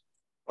brakes?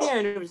 Yeah,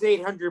 and it was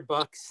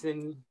 $800.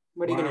 And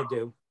what are you going to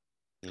do?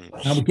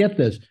 Now, get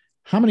this.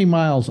 How many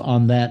miles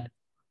on that?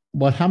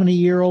 What, how many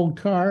year old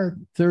car?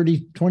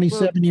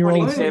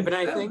 27-year-old? 27,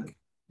 I think.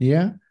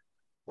 Yeah.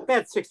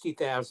 About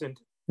 60,000.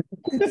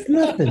 It's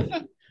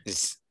nothing.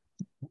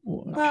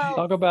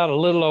 Talk about a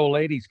little old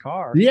lady's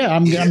car. Yeah,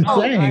 I'm saying.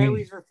 I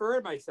always refer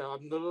to myself.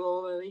 I'm the little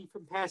old lady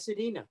from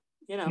Pasadena,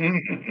 you know.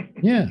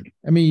 Yeah.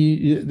 I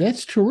mean,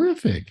 that's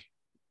terrific,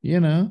 you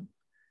know.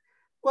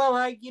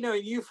 Well,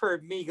 you've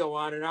heard me go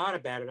on and on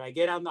about it. I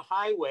get on the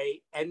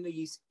highway and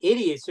these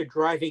idiots are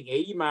driving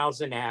 80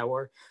 miles an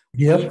hour,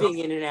 weaving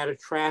in and out of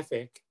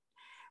traffic,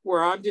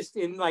 where I'm just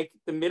in like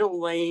the middle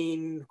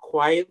lane,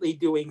 quietly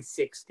doing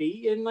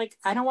 60. And like,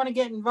 I don't want to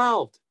get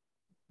involved.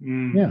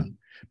 Yeah.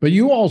 But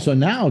you also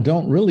now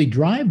don't really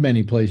drive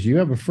many places. You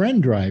have a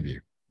friend drive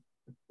you.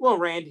 Well,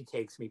 Randy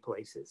takes me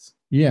places.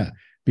 Yeah.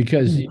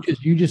 Because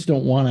you just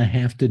don't want to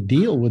have to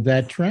deal with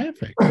that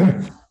traffic.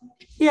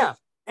 Yeah.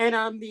 And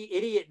I'm the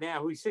idiot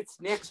now who sits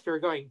next to her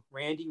going,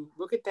 Randy,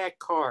 look at that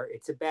car.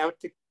 It's about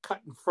to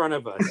cut in front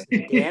of us.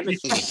 Damn it.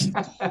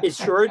 It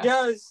sure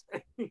does.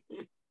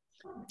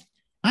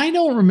 I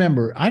don't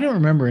remember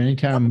any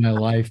time in my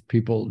life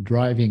people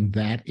driving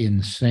that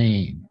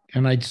insane.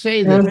 And I'd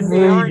say that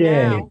every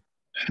day.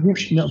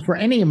 No, for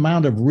any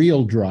amount of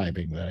real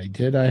driving that I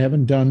did, I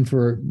haven't done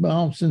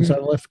since I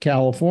left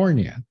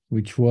California,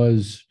 which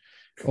was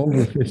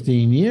over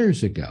 15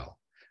 years ago.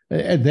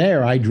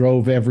 There, I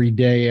drove every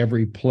day,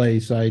 every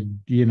place. I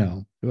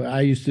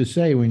used to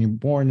say when you're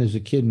born as a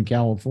kid in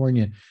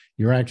California,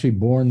 you're actually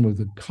born with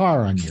a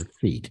car on your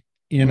feet.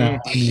 You know,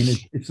 I mean,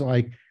 it's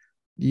like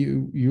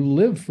you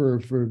live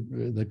for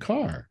the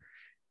car.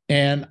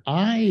 And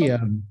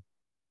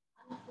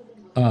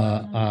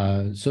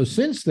so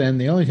since then,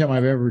 the only time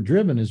I've ever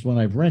driven is when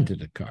I've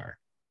rented a car.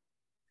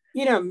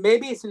 You know,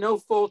 maybe it's no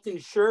fault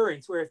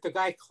insurance where if the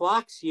guy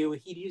clocks you,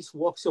 he just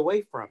walks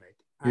away from it.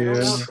 I don't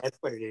know if that's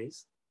what it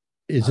is.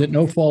 Is it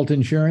no fault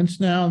insurance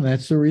now? And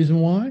that's the reason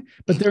why?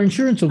 But their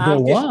insurance will go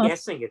I'm just up.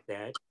 guessing at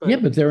that. But Yeah,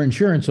 but their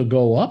insurance will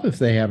go up if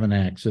they have an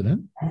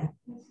accident.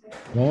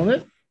 Won't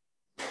it?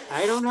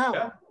 I don't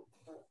know.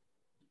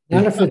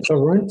 Not if it's a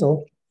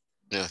rental.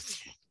 Yeah.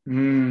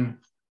 You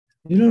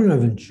don't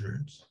have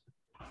insurance.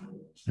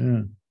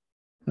 Yeah.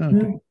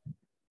 Okay.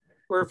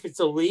 Or if it's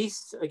a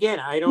lease,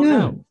 again, I don't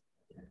know.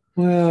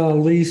 Well,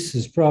 lease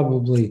is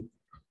probably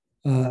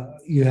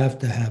you have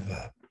to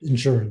have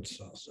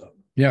insurance also.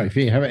 Yeah, if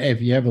you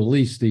have a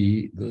lease,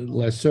 the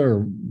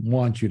lessor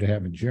wants you to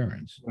have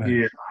insurance.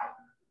 Yeah.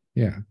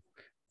 Yeah.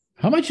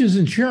 How much is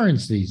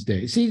insurance these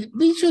days? See,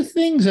 these are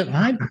things that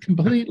I've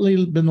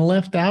completely been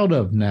left out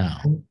of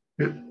now.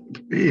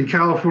 In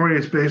California,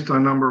 it's based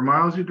on number of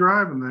miles you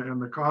drive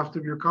and the cost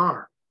of your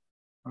car.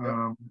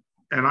 And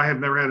I have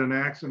never had an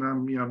accident.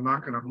 I'm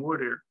knocking on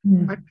wood here.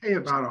 I pay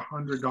about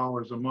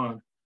 $100 a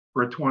month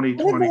for a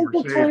 2020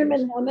 Mercedes.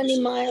 Determine how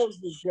many miles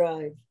you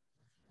drive.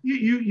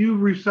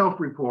 You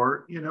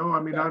self-report. I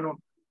mean,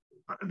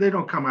 they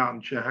don't come out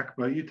and check,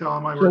 but you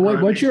tell them So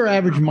what's your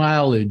average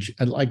mileage?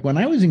 Like when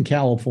I was in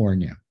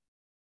California,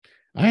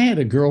 I had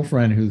a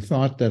girlfriend who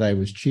thought that I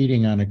was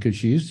cheating on her because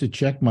she used to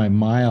check my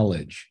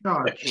mileage.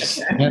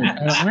 And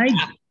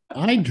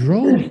I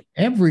drove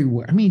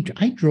everywhere. I mean,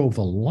 I drove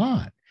a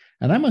lot.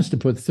 And I must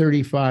have put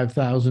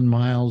 35,000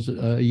 miles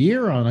a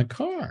year on a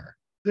car.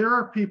 There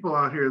are people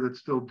out here that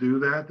still do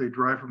that. They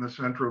drive from the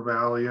Central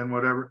Valley and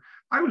whatever.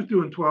 I was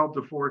doing 12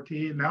 to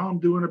 14. Now I'm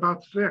doing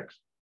about 6.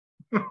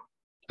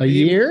 A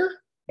year?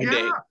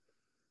 Yeah.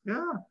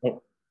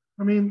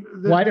 I mean,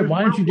 why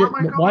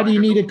do you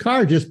need a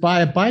car? Just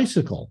buy a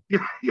bicycle. Yeah,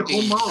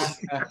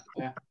 almost.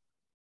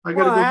 I got to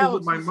go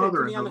Alex, visit my mother.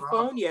 You said to me on the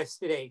phone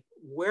yesterday,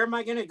 where am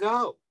I going to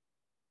go?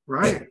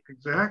 Right,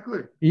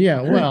 exactly.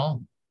 Yeah,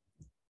 well,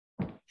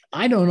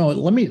 I don't know.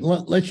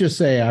 Let's just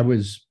say I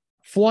was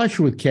flush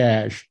with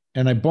cash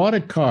and I bought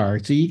a car.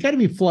 So you got to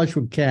be flush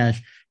with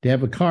cash to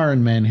have a car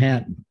in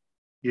Manhattan.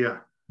 Yeah.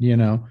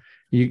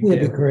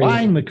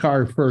 Buying the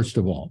car first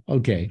of all.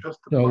 Okay.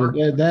 So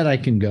that I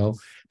can go.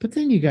 But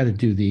then you got to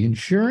do the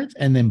insurance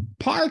and then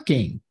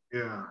parking.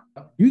 Yeah.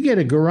 You get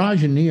a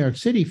garage in New York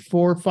City $400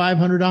 or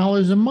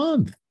 $500 a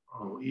month.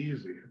 Oh,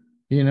 easy.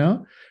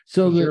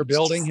 So does your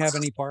building have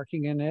any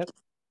parking in it?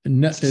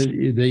 No,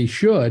 they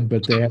should,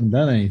 but they haven't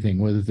done anything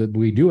with it.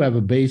 We do have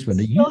a basement.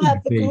 We still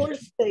have the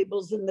horse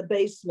stables in the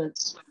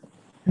basement.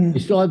 We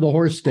still have the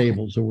horse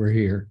stables over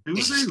here. Do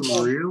they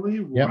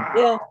really? Yep.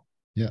 Wow.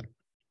 Yeah.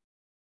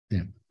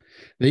 Yeah.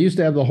 They used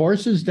to have the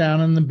horses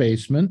down in the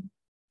basement.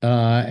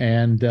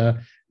 And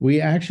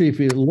we actually,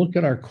 if you look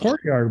at our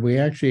courtyard, we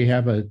actually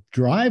have a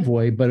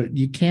driveway, but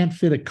you can't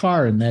fit a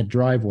car in that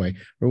driveway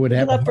or would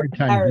have a hard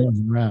time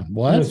going around.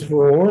 What? It was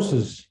for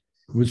horses.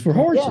 It was for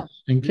horses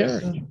and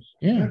carriages.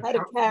 Yeah. Had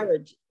a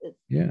carriage.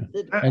 Yeah.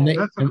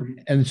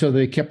 And so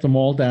they kept them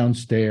all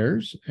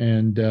downstairs,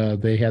 and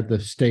they had the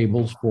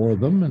stables for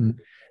them, and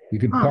you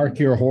could park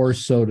your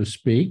horse, so to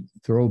speak,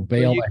 throw a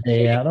bale of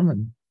hay at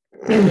them.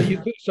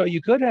 And so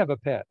you could have a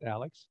pet,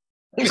 Alex.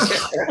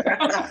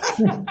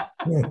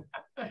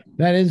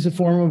 That is a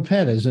form of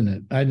pet, isn't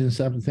it? I didn't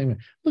stop and think.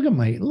 Look at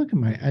look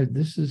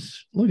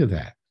at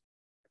that.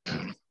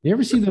 You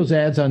ever see those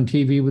ads on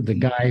TV with the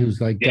guy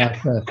who's like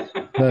got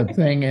the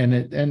thing and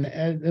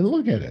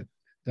look at it.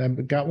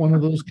 I've got one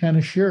of those kind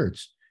of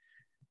shirts.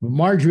 But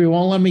Marjorie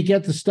won't let me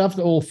get the stuff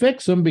that will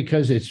fix them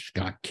because it's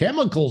got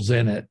chemicals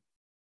in it.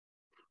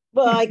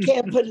 Well, I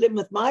can't put it in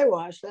with my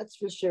wash, that's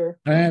for sure.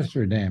 That's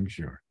for damn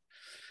sure.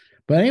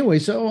 But anyway,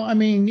 so I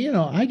mean,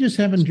 I just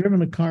haven't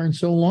driven a car in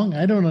so long.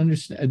 I don't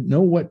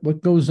know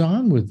what goes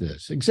on with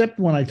this, except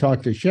when I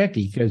talk to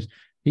Shecky, because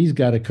he's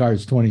got a car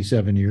that's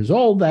 27 years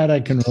old. That I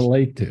can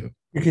relate to.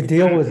 You could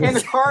deal with it. And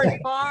the car is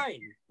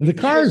fine. The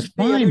car is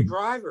fine,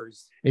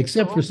 drivers,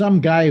 except for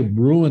some guy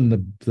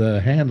ruined the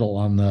handle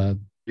on the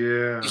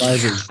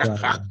driver's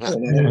side.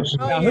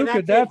 Now, who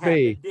could that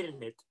be?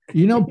 Didn't it?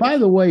 By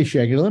the way,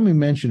 Shaggy, let me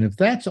mention, if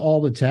that's all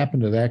that's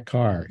happened to that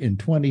car in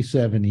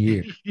 27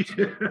 years,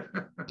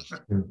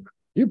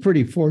 you're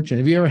pretty fortunate.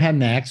 Have you ever had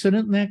an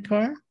accident in that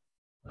car?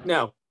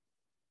 No.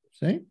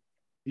 See?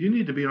 You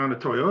need to be on a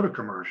Toyota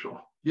commercial.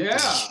 Yeah.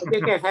 I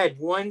think I've had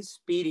one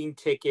speeding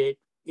ticket.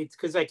 It's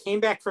because I came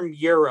back from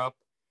Europe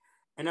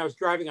and I was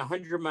driving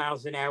 100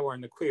 miles an hour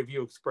on the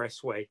Clearview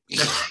Expressway.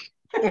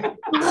 And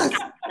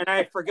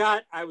I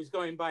forgot I was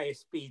going by a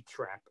speed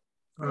trap.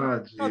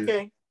 Oh,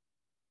 okay.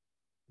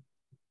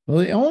 Well,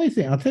 the only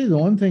thing I'll tell you, the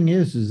one thing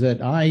is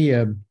that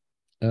I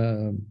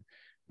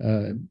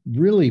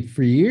really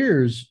for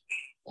years,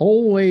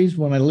 always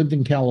when I lived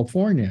in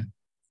California,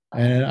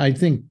 and I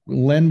think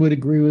Len would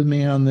agree with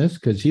me on this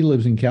because he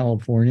lives in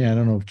California. I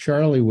don't know if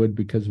Charlie would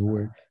because of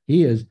where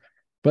he is,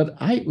 but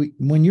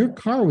when your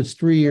car was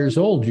 3 years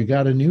old, you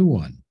got a new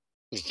one.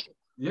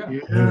 Yeah.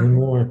 Not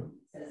anymore.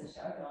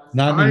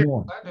 Not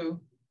anymore. I do.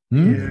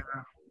 Hmm? Yeah.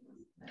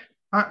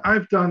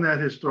 I've done that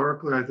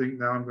historically. I think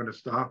now I'm going to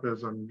stop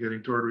as I'm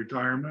getting toward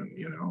retirement.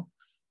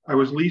 I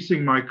was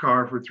leasing my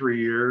car for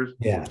 3 years.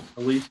 Yeah.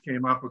 The lease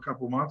came up a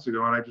couple months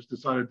ago, and I just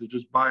decided to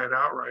just buy it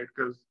outright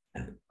because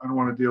I don't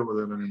want to deal with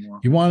it anymore.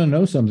 You want to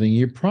know something?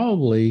 You're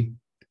probably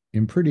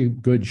in pretty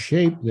good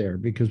shape there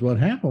because what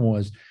happened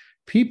was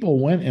people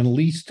went and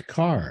leased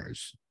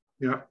cars.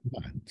 Yeah.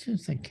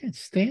 I can't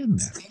stand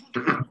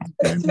that.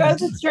 Throw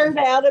the shirt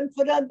out and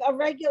put a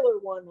regular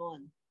one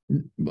on.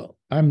 Well,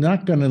 I'm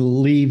not going to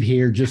leave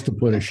here just to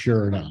put a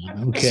shirt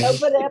on. Okay. No,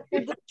 but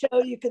after the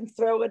show, you can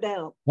throw it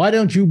out. Why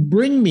don't you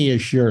bring me a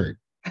shirt?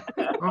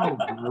 Oh,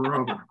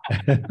 brother.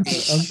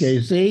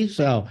 Okay. See.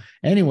 So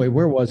anyway,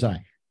 where was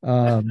I?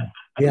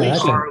 Yeah,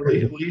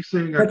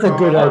 leasing that's a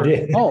good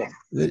idea. Oh,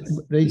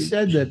 they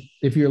said that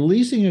if you're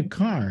leasing a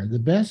car, the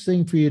best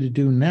thing for you to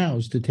do now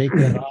is to take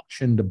that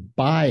option to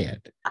buy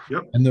it.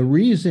 Yep. And the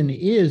reason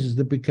is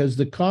that because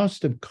the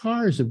cost of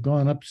cars have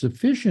gone up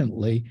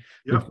sufficiently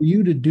that for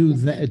you to do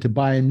that, to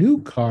buy a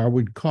new car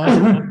would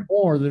cost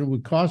more than it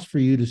would cost for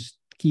you to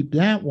keep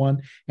that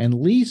one and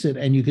lease it,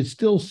 and you could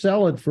still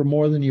sell it for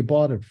more than you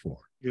bought it for.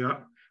 Yeah.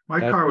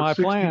 That's my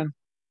plan.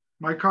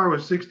 My car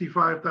was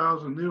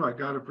 65,000 new. I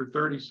got it for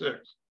 36.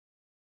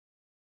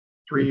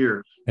 3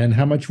 years. And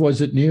how much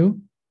was it new?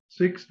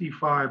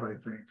 65, I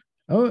think.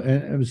 Oh,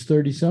 and it was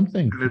 30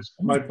 something. And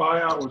my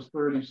buyout was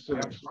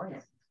 36.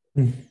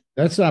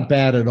 That's not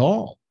bad at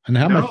all. And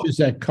how much is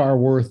that car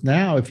worth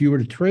now? If you were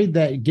to trade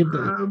that, give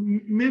the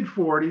mid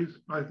 40s,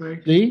 I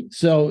think. See,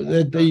 so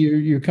that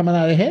you're coming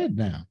out ahead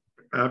now.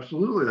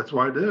 Absolutely, that's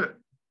why I did it.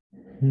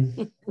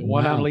 The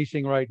one I'm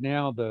leasing right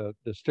now, the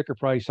sticker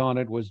price on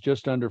it was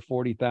just under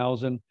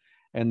 40,000,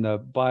 and the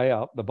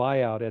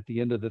buyout at the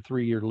end of the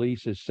 3-year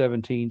lease is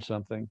 17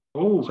 something.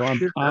 Oh, so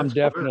I'm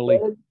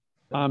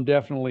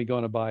definitely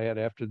going to buy it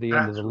after the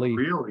end of the lease.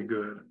 Really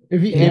good.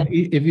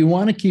 If you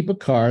want to keep a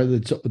car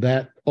that's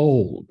that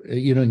old,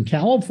 in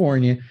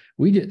California,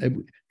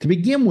 to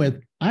begin with,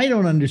 I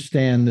don't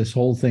understand this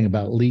whole thing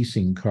about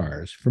leasing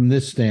cars from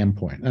this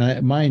standpoint.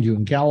 Mind you,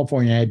 in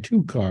California, I had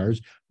 2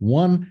 cars.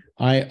 One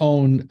I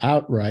owned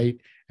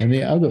outright, and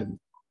the other,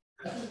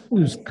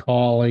 who's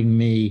calling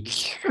me?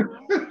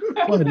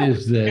 What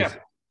is this?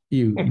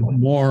 You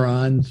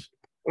morons.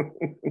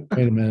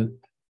 Wait a minute.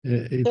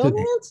 Don't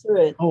answer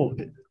it. Oh,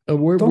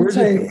 don't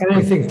say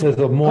anything to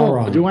the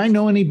moron. Do I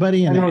know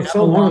anybody in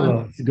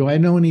Avalon? Do I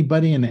know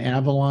anybody in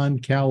Avalon,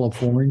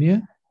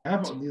 California?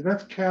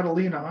 That's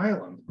Catalina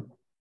Island.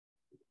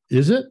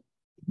 Is it?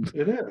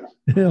 It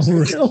is.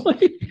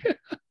 Really?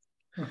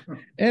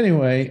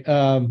 Anyway,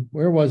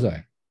 where was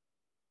I?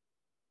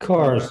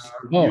 Cars.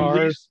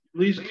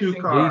 Lease two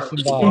cars.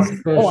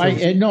 Oh,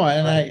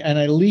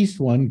 I leased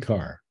one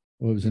car.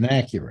 It was an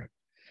Acura.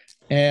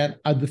 And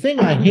the thing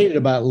I hated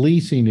about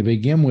leasing to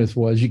begin with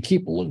was you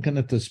keep looking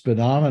at the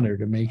speedometer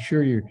to make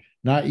sure you're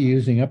not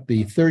using up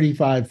the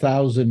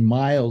 35,000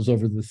 miles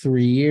over the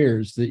 3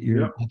 years that you're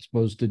not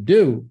supposed to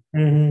do.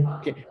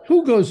 Okay.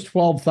 Who goes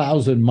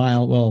 12,000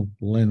 miles? Well,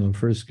 Lynn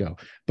Frisco,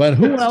 but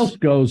who else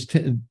goes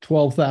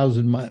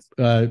 12,000 miles?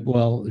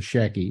 Well,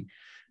 Shecky.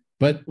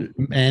 But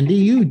Andy,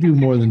 you do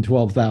more than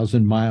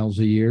 12,000 miles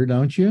a year,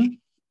 don't you?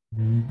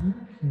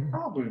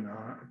 Probably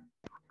not.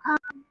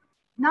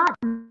 Not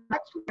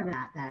much more than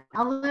that.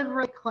 I live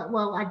really close.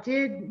 Well, I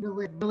did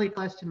live really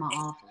close to my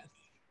office.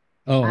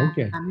 Oh,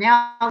 okay.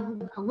 Now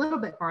a little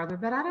bit farther,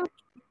 but I don't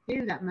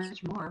do that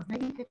much more.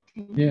 Maybe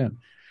 15. Yeah.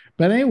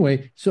 But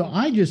anyway, so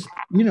I just,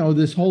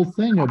 this whole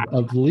thing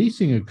of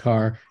leasing a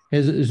car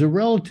is a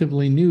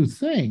relatively new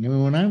thing. I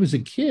mean, when I was a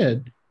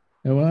kid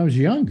and when I was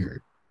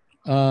younger,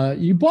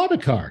 you bought a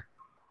car.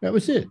 That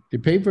was it. You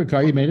paid for a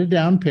car, you made a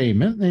down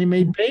payment, and then you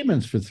made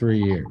payments for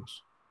 3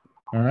 years.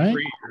 All right?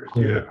 3 years,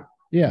 yeah.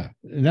 Yeah.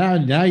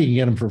 Now you can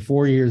get them for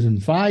 4 years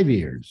and 5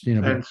 years.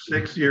 And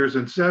 6 years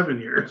and 7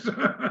 years.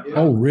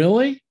 Oh,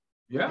 really?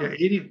 Yeah.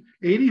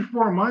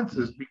 84 months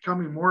is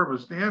becoming more of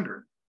a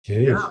standard.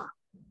 Jeez. Yeah.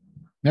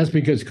 That's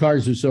because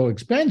cars are so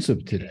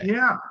expensive today.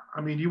 Yeah. I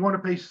mean, you want to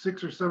pay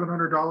 $600 or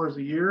 $700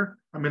 a year?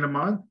 I mean, a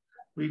month?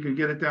 Well, you can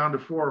get it down to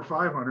 $400 or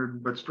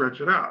 $500, but stretch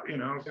it out, so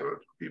that's what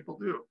people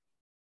do.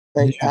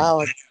 Hey,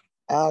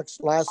 Alex,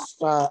 last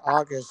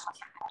August,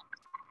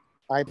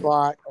 I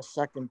bought a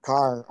second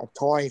car, a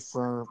toy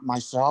for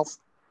myself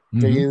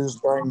to use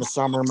during the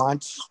summer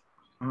months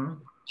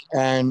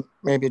and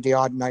maybe the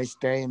odd nice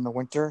day in the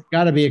winter.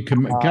 Got to be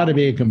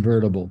a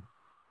convertible.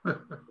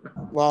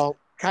 Well,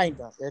 kind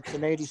of. It's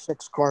an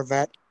 86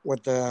 Corvette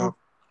with the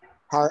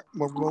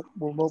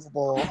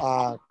removable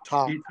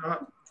top.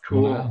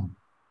 Cool.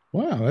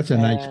 Wow, that's a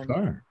nice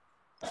car.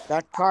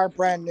 That car,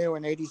 brand new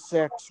in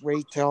 86,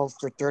 retailed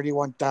for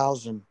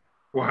 $31,000.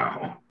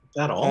 Wow.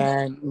 That all?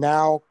 And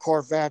now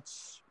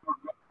Corvettes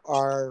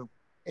are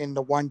in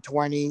the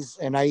 120s,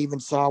 and I even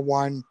saw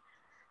one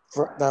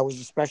that was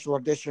a special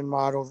edition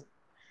model.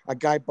 A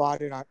guy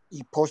bought it.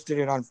 He posted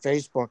it on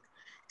Facebook,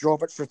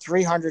 drove it for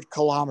 300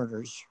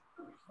 kilometers.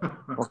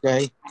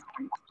 Okay.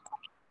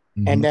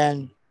 Mm-hmm. And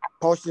then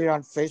posted it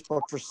on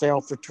Facebook for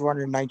sale for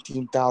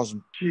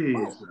 $219,000.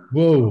 Jeez.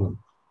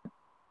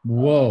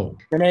 Whoa.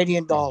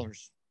 Canadian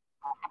dollars.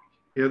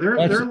 Yeah, they're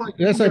like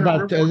that's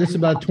about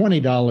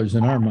 $20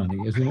 in our money,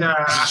 isn't it?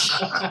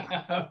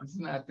 It's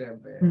not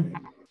that bad.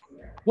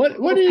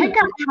 What is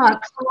pickup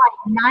trucks are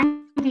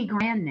like 90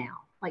 grand now?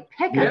 Like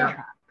pickup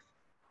trucks.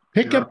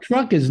 Pickup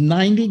truck is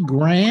 90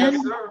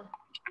 grand?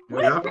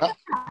 Yep.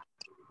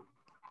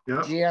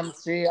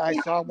 GMC, I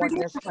saw one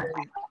yesterday,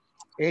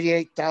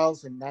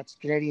 88,000. That's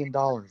Canadian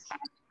dollars.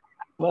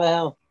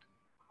 Wow.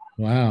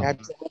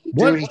 That's a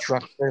duty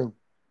truck too.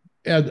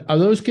 Are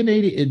those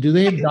Canadian? Do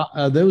they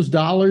have those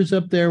dollars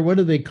up there? What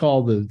do they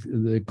call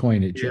the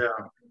coinage? Yeah,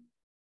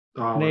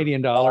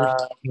 Canadian dollars.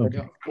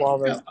 Okay. Well,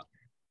 the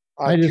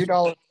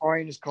 $2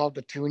 coin is called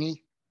the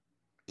toonie.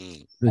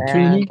 The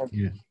toonie?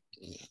 Yeah.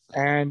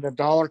 And the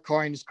dollar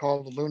coin is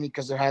called the loonie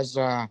because it has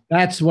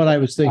that's what I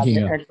was thinking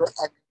of. A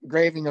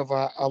engraving of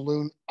a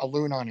loon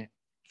on it.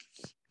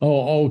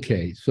 Oh,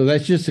 okay. So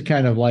that's just a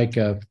kind of like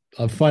a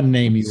fun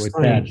name you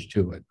attach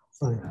to it.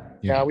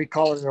 Yeah, we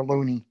call it a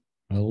loonie.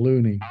 A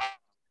loony.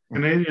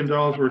 Canadian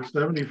dollars worth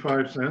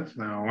 75 cents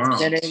now. Wow.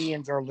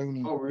 Canadians are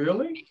loony. Oh,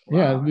 really?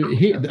 Yeah,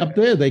 up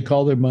there they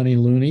call their money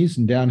loonies,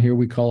 and down here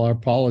we call our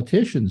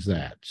politicians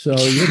that. So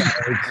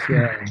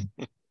it's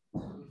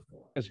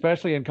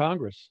especially in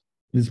Congress.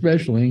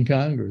 Especially in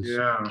Congress.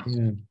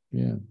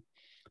 Yeah.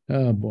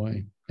 Oh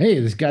boy. Hey,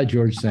 this guy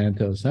George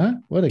Santos, huh?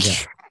 What a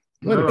guy!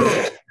 What a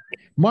guy.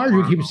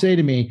 Marjorie keeps saying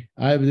to me,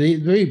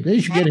 they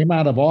should get him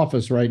out of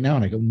office right now,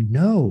 and I go,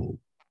 no,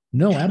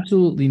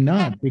 absolutely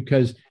not.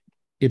 Because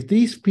if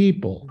these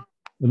people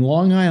in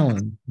Long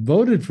Island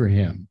voted for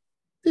him,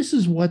 this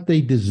is what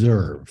they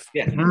deserve.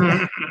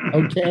 Yeah.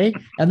 Okay.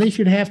 And they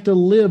should have to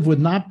live with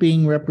not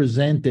being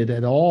represented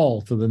at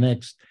all for the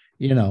next,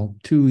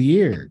 2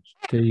 years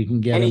till you can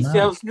get him out. And he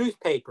sells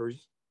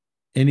newspapers.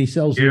 And he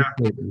sells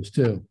newspapers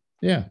too.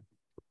 Yeah.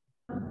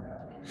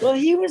 Well,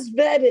 he was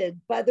vetted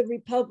by the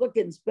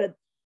Republicans, but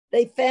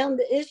they found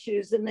the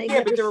issues and they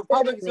never but the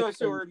Republicans said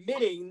also are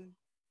admitting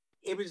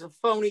it was a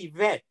phony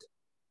vet.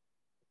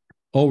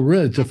 Oh,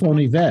 really? It's a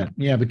phony vet.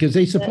 Yeah, because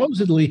they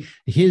supposedly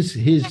his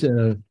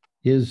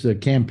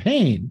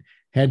campaign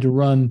had to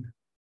run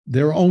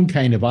their own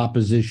kind of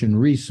opposition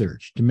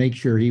research to make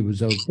sure he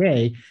was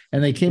okay,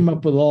 and they came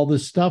up with all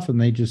this stuff, and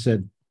they just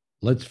said,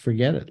 "Let's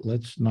forget it.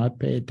 Let's not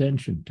pay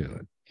attention to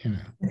it."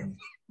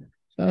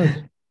 So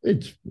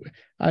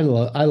I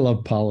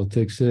love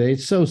politics today.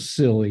 It's so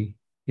silly,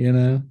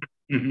 Well,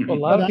 a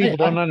lot of people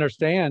don't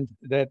understand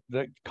that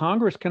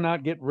Congress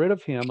cannot get rid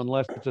of him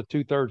unless it's a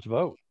 2/3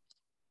 vote.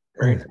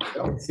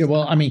 Yeah,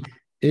 well, I mean,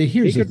 here's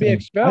He the could be thing.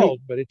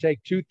 expelled, but it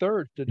take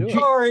 2/3 to do it.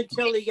 Or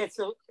until he gets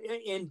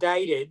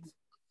indicted.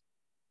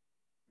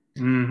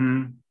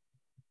 Mm-hmm.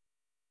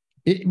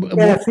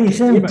 If he's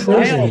in I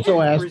prison,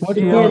 also ask,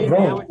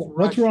 Brazil,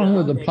 what's wrong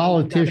with the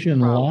politician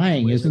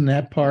lying? Isn't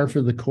that par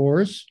for the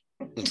course?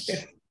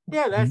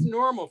 Yeah, that's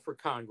normal for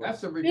Congress.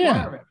 That's a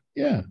requirement.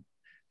 Yeah.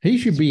 He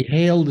should be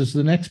hailed as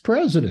the next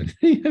president.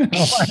 You know?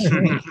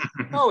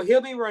 Oh,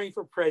 he'll be running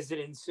for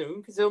president soon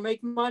because he'll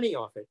make money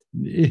off it.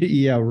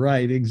 Yeah,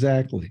 right.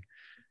 Exactly.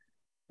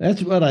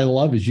 That's what I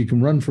love is you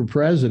can run for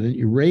president,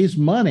 you raise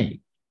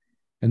money.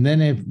 And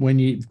then when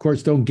you, of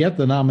course, don't get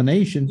the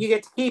nomination, you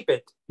get to keep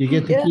it. You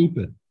get to keep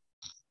it.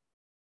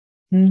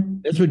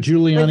 That's what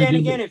Giuliani But then did.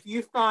 again, if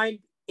you find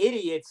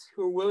idiots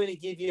who are willing to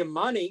give you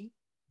money.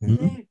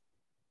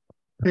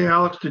 Hey,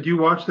 Alex, did you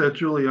watch that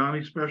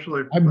Giuliani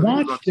special?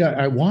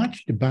 I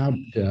watched about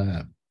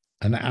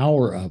an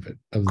hour of it,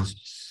 of the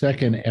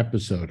second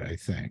episode, I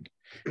think.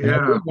 And I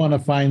didn't want to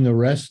find the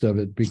rest of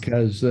it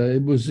because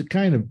it was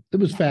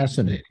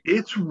fascinating.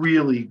 It's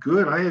really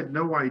good. I had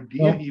no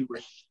idea he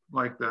was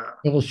like that.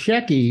 Well,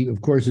 Shecky,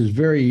 of course, is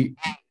very,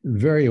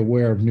 very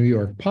aware of New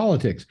York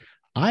politics.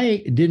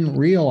 I didn't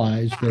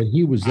realize that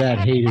he was that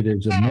hated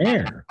as a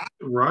mayor.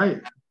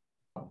 Right.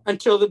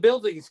 Until the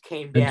buildings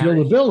came down.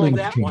 Until the buildings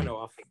that came. one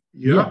off.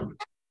 Yeah.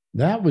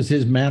 That was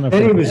his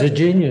manifesto. And he was a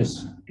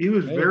genius. He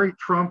was very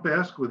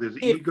Trump-esque with his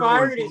He ego.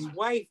 fired his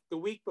wife the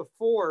week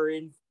before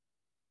in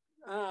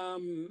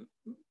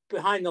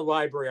behind the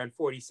library on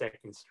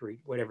 42nd Street,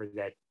 whatever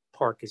that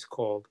park is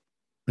called.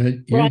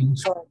 Bryant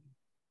Park.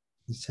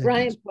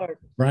 Bryant Park.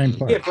 Bryant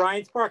Park. Yeah,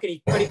 Bryant's Park,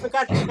 but he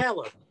forgot to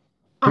tell her.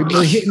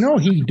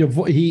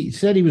 He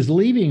said he was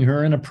leaving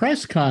her in a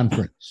press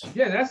conference.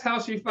 Yeah, that's how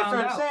she found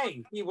That's what out. I'm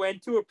saying. He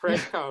went to a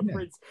press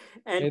conference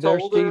and Hey, there's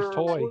told Steve's her,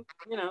 toy.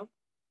 you know.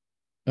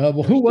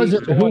 Well, who was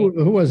it?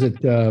 Who was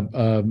it?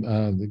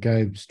 The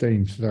guy's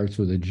name starts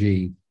with a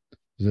G,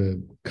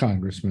 the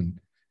congressman,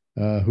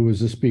 who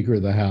was the Speaker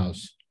of the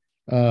House.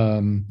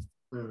 Oh,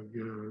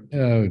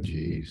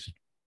 geez.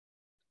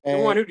 The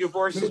one who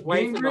divorced his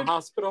wife in the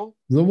hospital?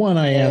 The one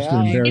I asked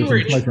an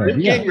embarrassing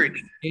question. Yeah.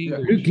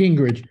 Newt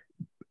Gingrich.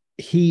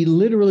 He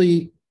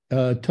literally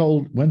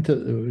told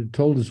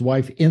his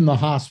wife in the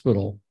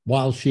hospital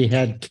while she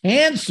had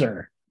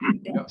cancer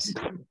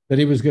that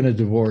he was going to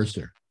divorce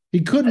her.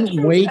 He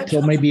couldn't wait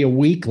till maybe a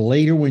week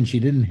later when she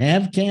didn't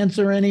have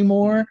cancer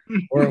anymore,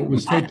 or it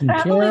was taken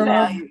care of.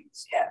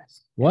 Values,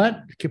 yes.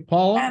 What,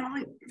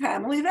 Paula?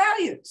 Family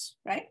values,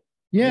 right?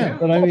 Yeah,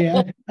 but I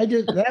mean, I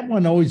just that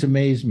one always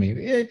amazed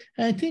me.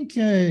 I think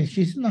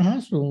she's in the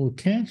hospital with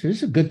cancer.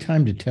 It's a good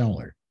time to tell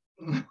her.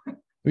 I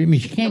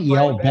mean, she can't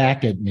yell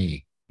back at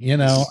me. You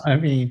know, I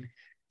mean,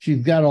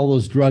 she's got all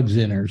those drugs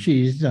in her.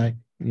 She's like,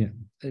 it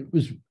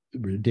was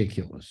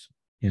ridiculous.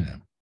 You know.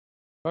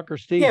 Fucker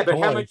Steve. Yeah, but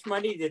how much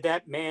money did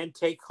that man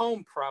take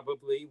home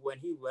probably when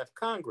he left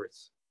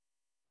Congress?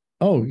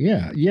 Oh,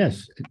 yeah.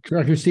 Yes.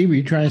 Trucker Steve, are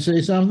you trying to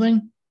say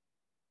something?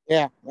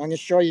 Yeah, I want to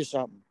show you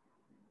something.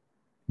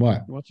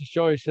 What? He wants to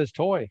show us his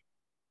toy.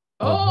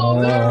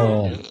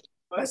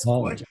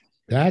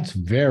 That's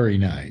very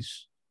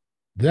nice.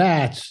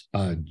 That's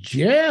a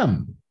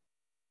gem.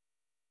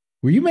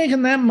 Were you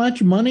making that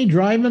much money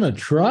driving a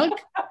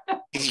truck?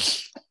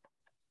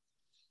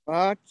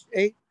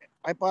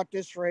 I bought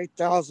this for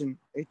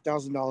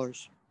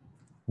 $8,000.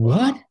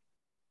 What?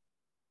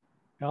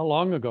 How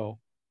long ago?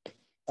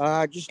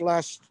 Just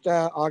last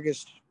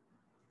August,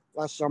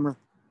 last summer.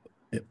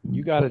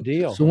 You got a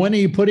deal. So when are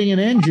you putting an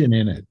engine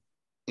in it?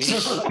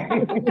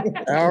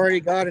 I already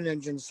got an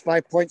engine. It's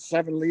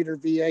 5.7 liter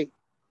V8.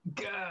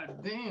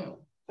 God damn.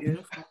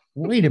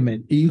 Wait a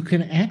minute. You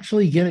can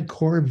actually get a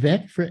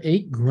Corvette for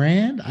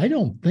 $8,000? I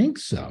don't think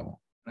so.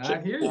 I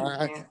hear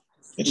you.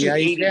 Yeah,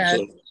 you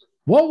can.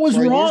 What was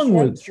wrong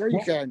with? Sure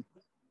you can.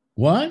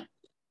 What?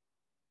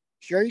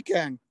 Sure you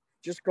can.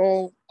 Just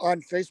go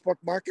on Facebook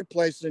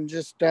Marketplace and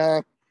just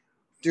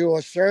do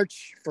a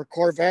search for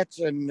Corvettes,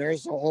 and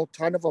there's a whole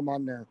ton of them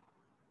on there.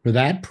 For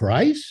that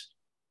price?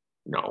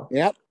 No.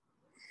 Yep.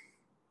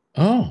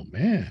 Oh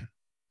man,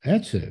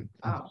 that's it.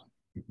 Wow.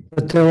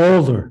 But they're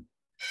older.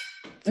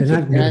 They're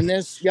not good. And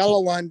this yellow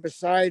one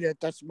beside it,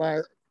 that's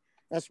my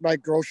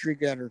grocery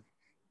getter.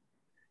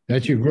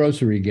 That's your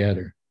grocery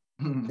getter.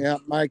 Yeah,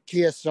 my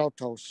Kia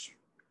Seltos.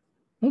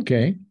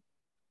 Okay.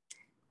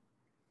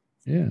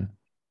 Yeah.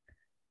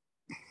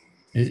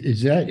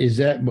 Is that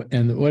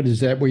and what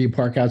is that where you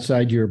park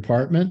outside your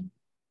apartment?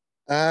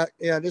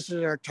 Yeah, this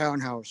is our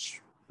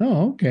townhouse.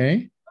 Oh,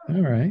 okay.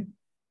 All right.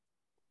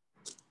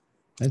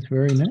 That's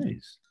very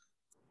nice.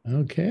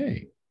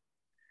 Okay.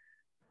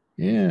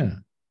 Yeah.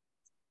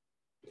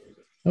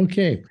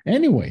 Okay.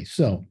 Anyway,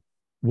 so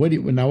what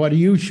are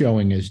you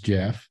showing us,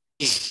 Jeff?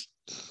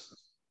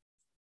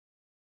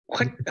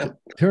 What?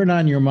 Turn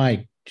on your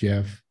mic,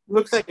 Jeff.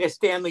 Looks like a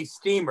Stanley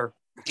steamer.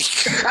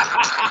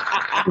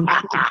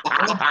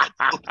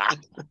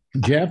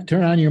 Jeff,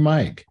 turn on your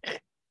mic.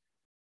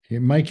 Your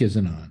mic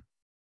isn't on.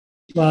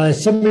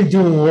 Somebody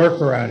doing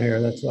work around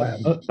here. That's why.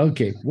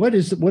 Okay. What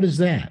is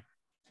that?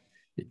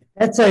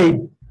 That's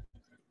a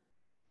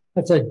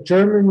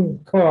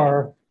German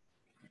car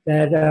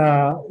that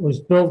was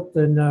built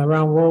in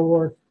around World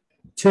War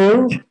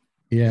II.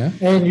 Yeah.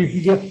 And you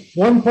can get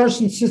one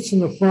person sits in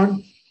the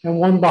front and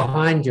one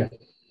behind you.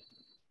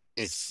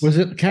 Was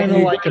it kind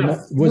of like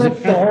was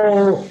it the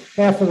whole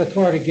half of the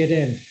car to get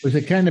in? Was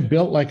it kind of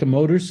built like a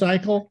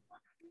motorcycle?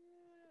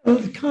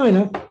 Kind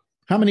of.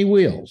 How many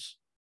wheels?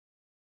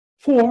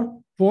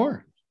 4.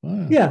 4.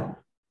 Wow. Yeah.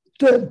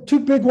 The 2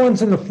 big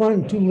ones in the front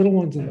and 2 little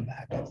ones in the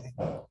back, I think.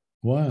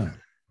 Wow.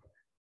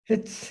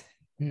 It's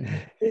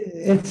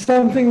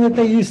something that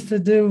they used to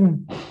do.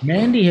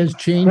 Mandy has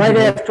changed right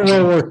after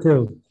World War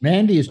II.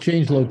 Mandy has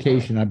changed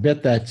location. I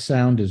bet that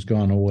sound has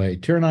gone away.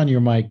 Turn on your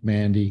mic,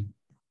 Mandy.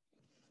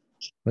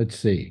 Let's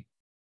see.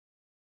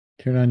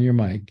 Turn on your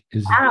mic.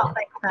 I don't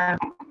think so.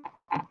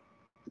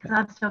 Because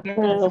I'm still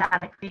getting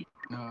static feedback.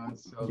 No,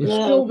 it's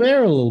still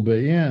there a little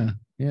bit. Yeah.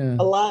 Yeah.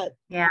 A lot.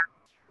 Yeah.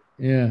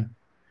 Yeah.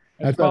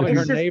 That's probably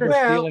her neighbor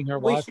stealing her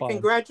we Wi-Fi. should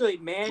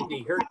congratulate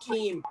Mandy. Her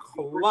team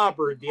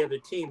clobbered the other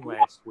team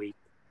last week.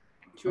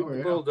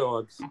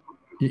 Bulldogs.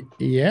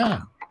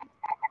 Yeah.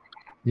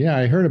 Yeah,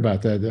 I heard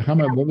about that.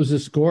 What was the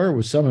score? It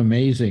was some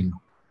amazing.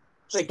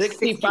 Like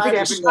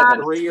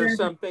 65-3 or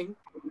something.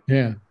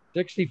 Yeah.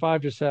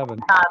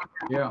 65-7.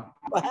 Yeah.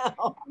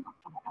 Wow.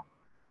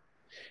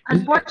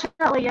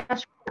 Unfortunately,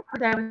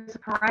 yesterday was a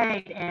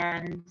parade,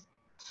 and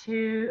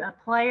a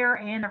player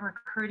and a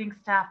recruiting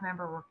staff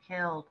member were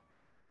killed.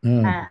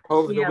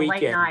 Over the weekend.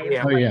 Late night.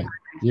 Oh, yeah.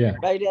 Yeah.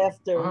 Right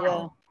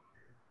after,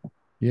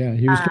 Yeah,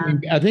 he was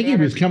coming. I think he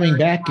was coming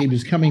back. He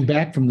was coming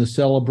back from the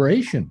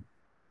celebration.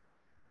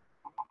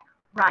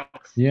 Right.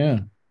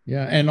 Yeah,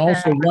 yeah, and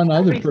also one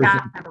other person.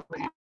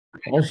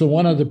 Also,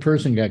 one other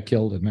person got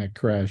killed in that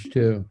crash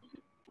too.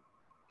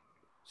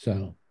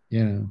 So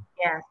Yes.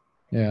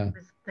 Yeah.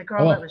 The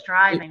girl that was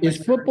driving.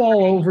 Is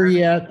football over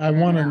yet? I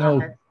want to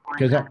know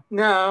because I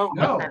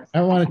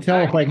want to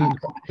tell if I can.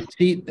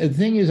 See, the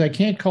thing is, I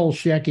can't call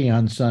Shecky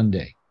on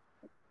Sunday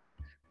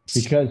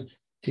because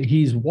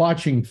he's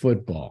watching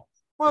football.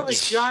 Well, the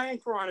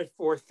Giants were on at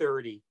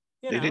 4:30.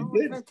 They did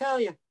good. I tell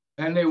you.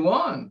 And they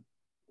won.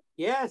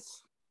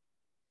 Yes.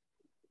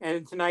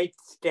 And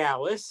tonight's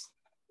Dallas.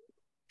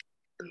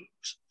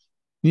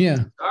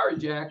 Yeah. Sorry,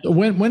 Jack. So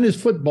when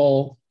is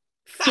football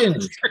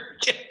finished?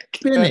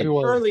 Finished.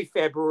 Early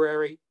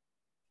February.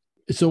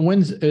 So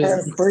when's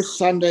first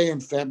Sunday in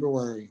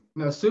February?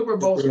 No, Super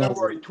Bowl's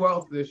February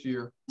 12th this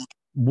year.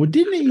 Well,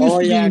 didn't it used to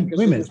be?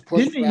 Wait a minute.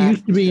 Didn't it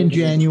used to be in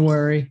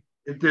January?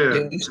 It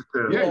did.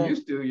 Yeah, it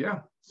used to. Yeah,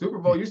 Super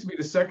Bowl used to be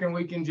the second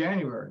week in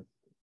January.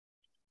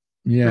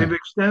 Yeah, they've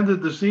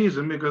extended the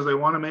season because they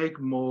want to make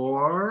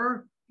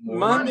more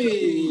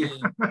money.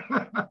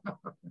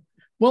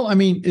 Well, I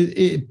mean,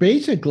 it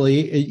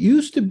basically it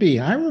used to be.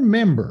 I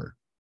remember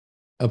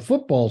a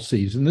football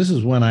season. This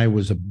is when I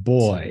was a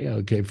boy.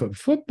 Okay, for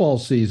football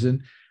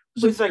season.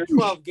 It was like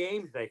 12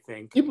 games, I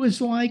think. It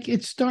was like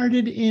it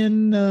started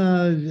in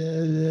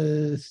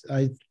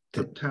I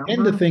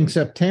tend to think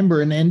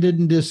September and ended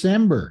in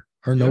December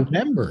or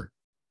November.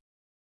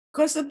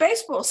 Because the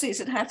baseball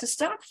season had to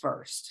start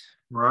first.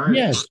 Right.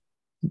 Yes.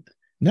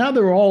 Now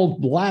they're all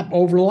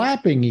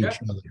overlapping each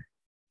other.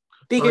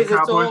 Because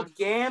it's all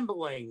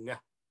gambling.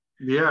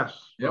 Yes.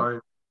 Yep. Right.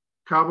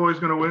 Cowboys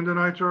going to win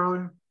tonight,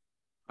 Charlie?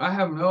 I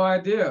have no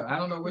idea. I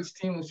don't know which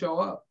team will show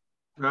up.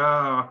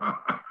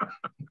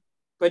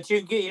 But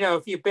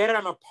if you bet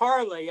on a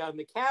parlay on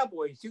the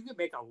Cowboys, you can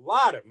make a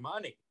lot of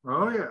money.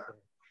 Oh, yeah.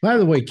 By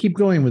the way, keep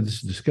going with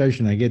this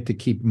discussion. I get to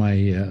keep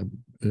my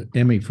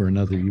Emmy for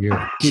another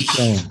year. Keep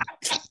going.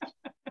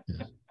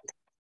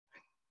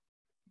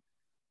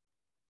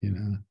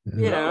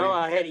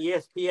 I had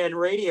ESPN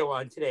radio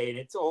on today, and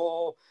it's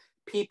all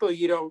people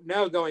you don't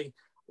know going,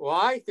 well,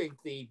 I think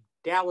the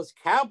Dallas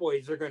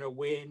Cowboys are going to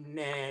win,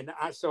 and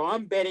so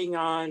I'm betting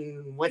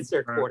on what's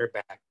their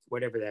quarterback,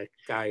 whatever that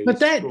guy is. But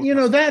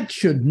that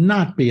should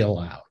not be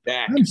allowed.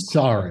 I'm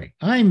sorry.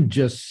 I'm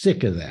just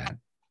sick of that.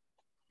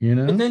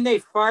 And then they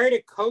fired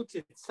a coach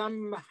at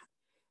some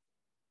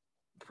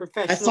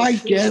professional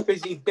team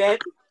because he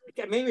bet.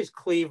 Maybe it was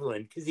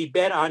Cleveland because he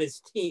bet on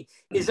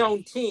his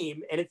own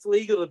team, and it's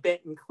legal to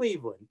bet in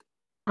Cleveland.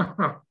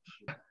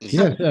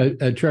 Yes,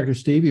 Trucker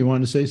Steve, you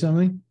want to say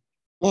something?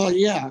 Well,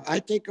 yeah, I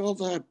think all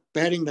the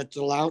betting that's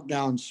allowed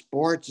now in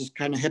sports is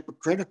kind of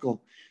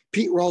hypocritical.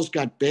 Pete Rose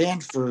got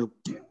banned for,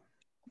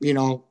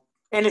 and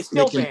it's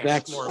still making banned,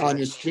 bets on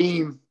his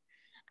team,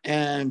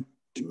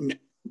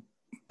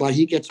 but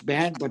he gets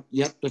banned. But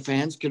yet the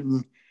fans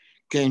can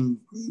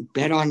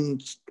bet on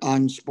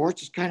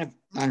sports. It's kind of,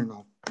 I don't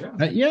know.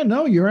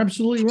 No, you're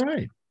absolutely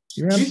right.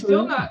 He's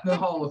still not in the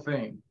Hall of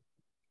Fame.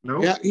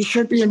 Nope. Yeah, he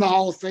should be in the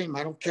Hall of Fame.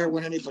 I don't care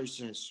what anybody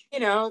says.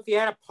 If you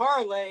had a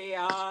parlay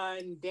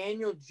on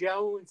Daniel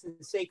Jones and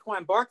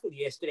Saquon Barkley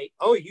yesterday,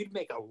 you'd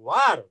make a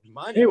lot of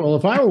money. Hey, well,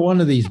 if I were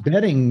one of these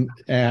betting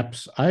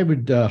apps, I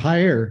would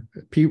hire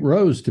Pete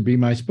Rose to be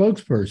my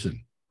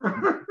spokesperson.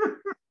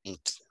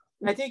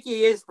 I think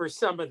he is for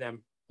some of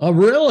them. Oh,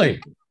 really?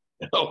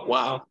 Oh,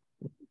 wow.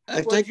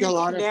 I think a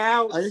lot of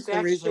now I think the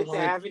Saks reason Fifth why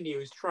Avenue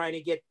is trying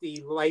to get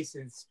the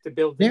license to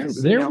build the There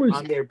casino was,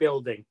 on their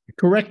building.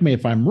 correct me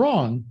if I'm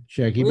wrong,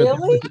 Shaggy, but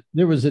Really?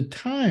 there was a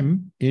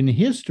time in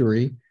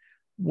history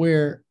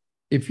where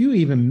if you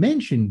even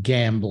mentioned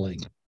gambling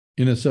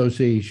in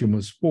association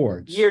with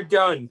sports, You're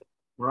done.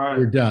 Right.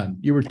 you're done.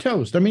 You were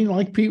toast. I mean,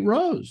 like Pete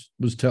Rose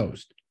was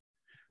toast.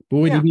 But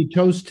would he be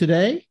toast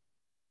today?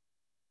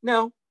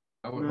 No.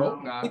 I would hope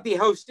He'd not. be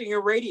hosting a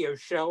radio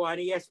show on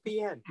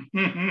ESPN.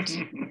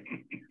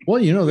 Well,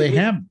 you know, they With his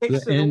have picks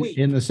of the week.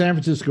 in the San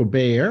Francisco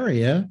Bay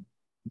Area,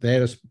 they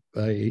had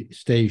a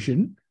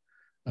station,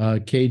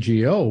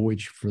 KGO,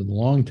 which for a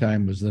long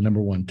time was the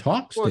 #1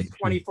 talk Well, station.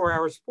 it's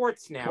 24-hour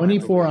sports now.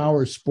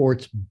 24-hour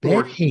sports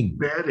betting.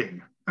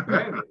 Betting.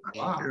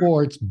 Wow.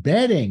 Sports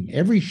betting.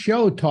 Every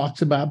show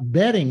talks about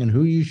betting and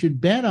who you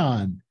should bet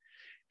on.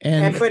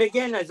 And But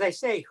again, as I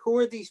say, who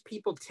are these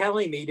people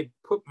telling me to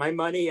put my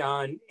money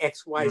on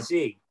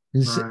XYZ?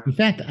 in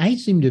fact, I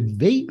seem to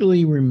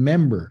vaguely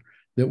remember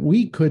that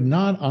we could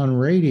not on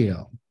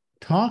radio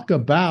talk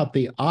about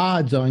the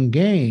odds on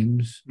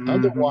games.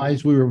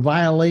 Otherwise, we were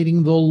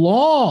violating the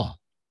law.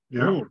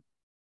 Yeah.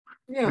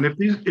 Yeah. And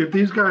if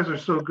these guys are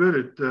so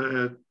good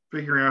at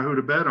figuring out who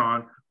to bet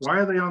on, why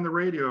are they on the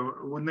radio?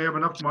 Wouldn't they have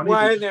enough money?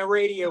 Why on the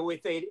radio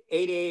with an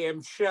 8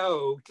 a.m.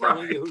 show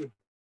telling you who to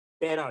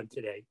bet on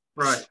today?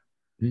 Right.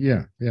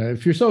 Yeah.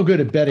 If you're so good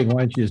at betting,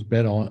 why don't you just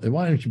bet on?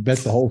 Why don't you bet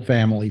the whole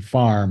family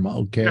farm?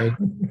 Okay.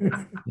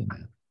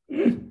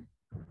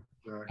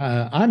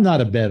 I'm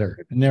not a bettor.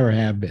 I never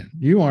have been.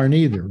 You aren't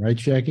either, right,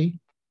 Shecky?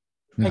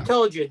 No. I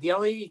told you the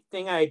only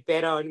thing I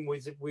bet on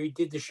was we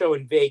did the show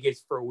in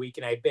Vegas for a week,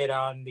 and I bet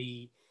on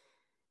the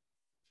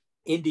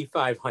Indy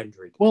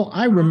 500. Well,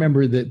 I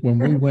remember that when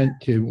we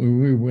went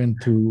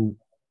to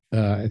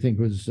I think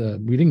it was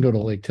we didn't go to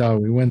Lake Tahoe.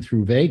 We went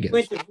through Vegas.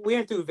 We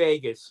went through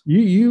Vegas.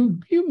 You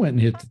went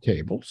and hit the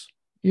tables,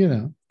 you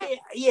know.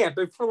 Yeah,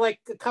 but for like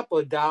a couple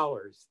of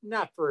dollars,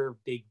 not for a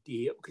big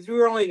deal, because we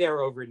were only there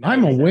overnight.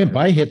 I'm a wimp.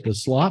 I hit the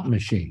slot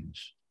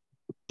machines,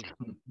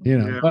 you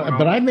know,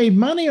 but I made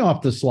money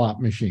off the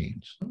slot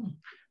machines.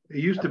 It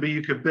used to be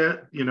you could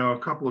bet, you know, a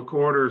couple of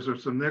quarters or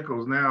some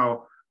nickels.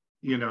 Now,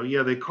 you know,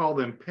 yeah, they call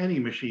them penny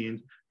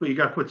machines, but you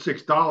got to put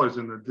 $6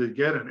 in them to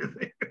get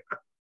anything.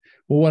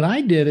 Well, what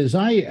I did is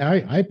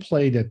I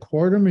played a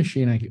quarter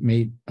machine. I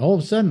made all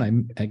of a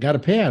sudden I got a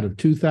payout of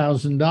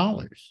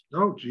 $2,000.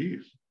 Oh,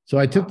 geez. So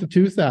I took the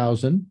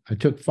 2,000. I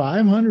took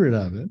 500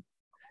 of it,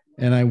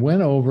 and I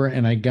went over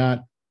and I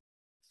got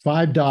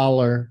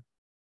 $5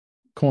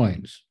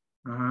 coins.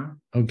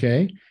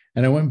 Okay,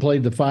 and I went and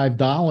played the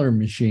 $5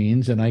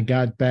 machines, and I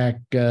got back.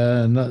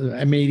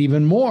 I made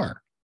even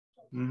more.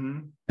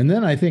 And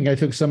then I think I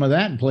took some of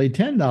that and played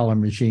 $10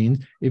 machines.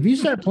 If you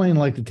start playing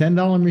like the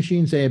 $10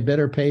 machines, they have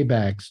better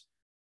paybacks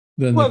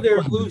than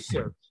they're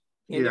looser.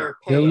 They're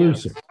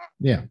looser.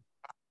 Yeah.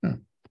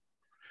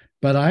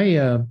 But I,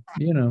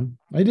 you know,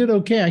 I did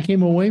okay. I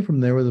came away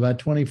from there with about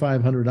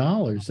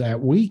 $2,500 that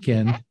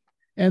weekend,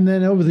 and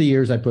then over the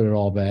years I put it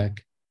all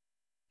back.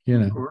 You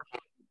know,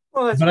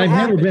 well, but I've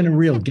never been a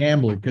real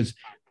gambler because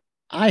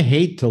I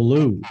hate to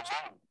lose.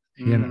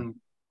 You know.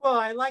 Well,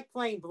 I like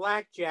playing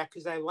blackjack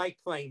because I like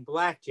playing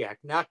blackjack,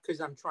 not because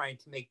I'm trying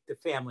to make the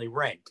family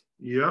rent.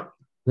 Yep.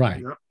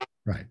 Right. Yep.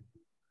 Right.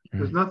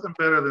 There's nothing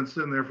better than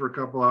sitting there for a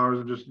couple hours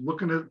and just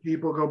looking at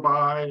people go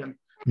by and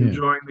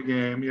enjoying the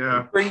game.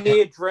 Yeah. Bring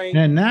me a drink.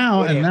 And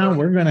now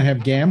we're going to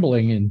have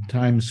gambling in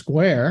Times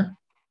Square.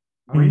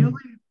 Really?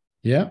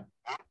 Yep.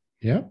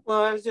 Yep.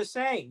 Well, I was just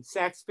saying,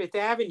 Saks Fifth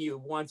Avenue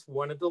wants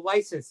one of the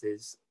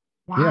licenses.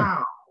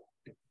 Wow.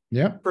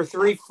 Yep. For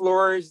 3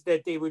 floors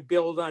that they would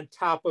build on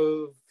top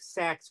of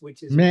Saks,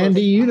 which is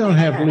Mandy, you don't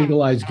have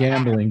legalized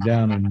gambling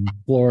down in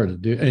Florida,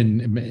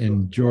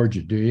 in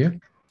Georgia, do you?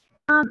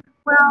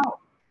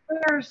 Well,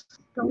 there's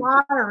the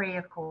lottery,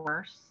 of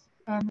course,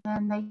 and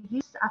then I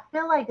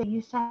feel like they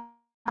used to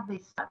have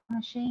these slot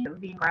machines that would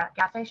be in gas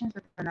stations,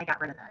 but then they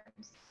got rid of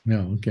those.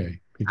 No,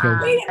 okay.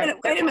 Because Wait a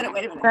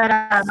minute. But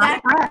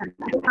my friend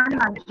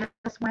and I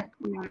just went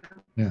to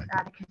the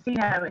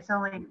casino. It's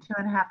only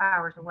 2.5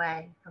 hours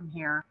away from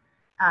here,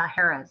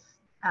 Harrah's,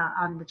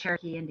 on the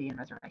Cherokee Indian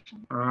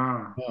Reservation.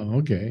 Oh,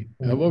 okay.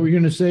 What were you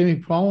going to say,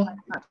 Paula?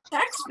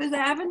 Saks Fifth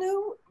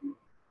Avenue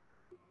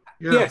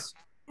Yes.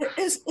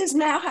 is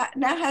now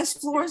has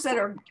floors that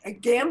are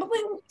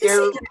gambling.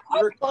 They're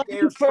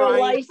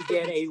trying to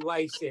get a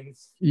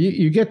license.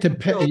 You get to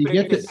pay. You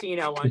get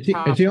casino on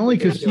top. It's the only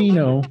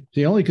casino.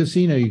 The only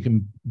casino you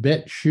can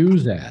bet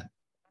shoes at.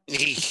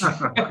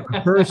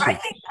 I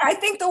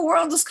think the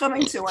world is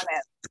coming to an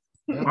end.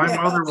 My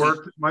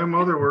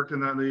mother worked in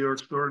that New York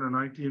store in the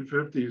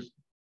 1950s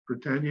for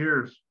 10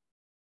 years.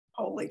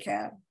 Holy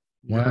cow!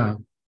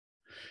 Wow.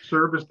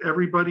 Serviced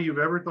everybody you've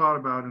ever thought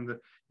about in the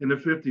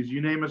 50s.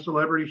 You name a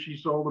celebrity, she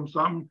sold them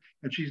something,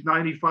 and she's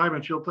 95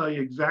 and she'll tell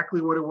you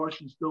exactly what it was.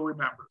 She still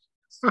remembers.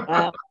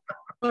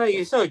 Well,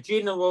 you saw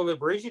Gina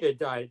Lollobrigida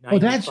died. Oh,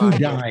 that's who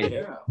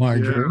died,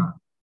 Marjorie.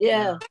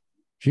 Yeah.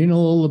 Gina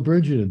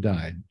Lollobrigida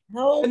died.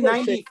 How old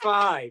was she?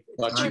 95.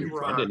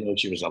 I didn't know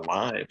she was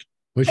alive.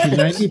 Was she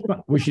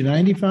 95? Was she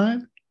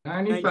 95?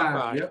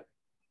 95. Yep.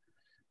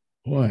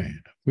 Boy,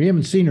 we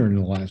haven't seen her in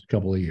the last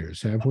couple of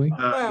years, have we?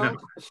 Well,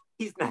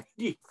 she's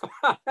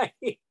 95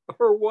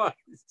 or was.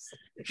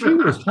 She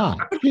was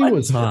hot. She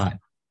was hot.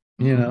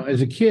 You know,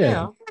 as a kid,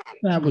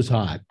 that was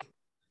hot.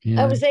 You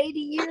know? That was 80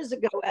 years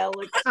ago,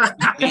 Alex.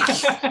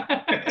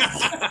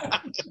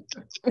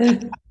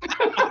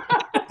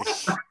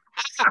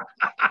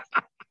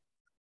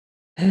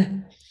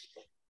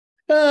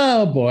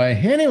 Oh boy.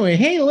 Anyway,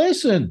 hey,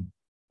 listen.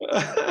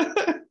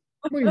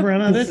 We've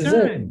run out of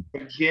time.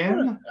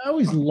 Again? I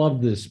always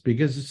love this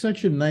because it's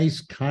such a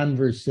nice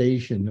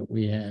conversation that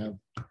we have.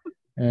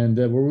 And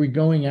were we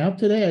going out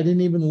today? I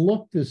didn't even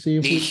look to see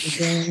if we were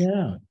going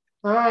out.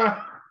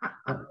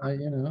 I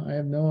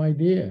have no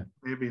idea.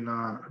 Maybe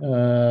not.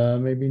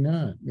 Maybe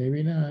not.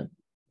 Maybe not.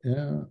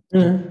 Yeah.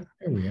 Yeah.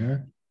 There we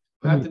are.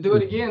 We'll have to do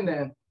it again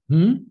then.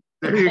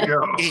 There you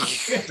go.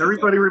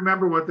 Everybody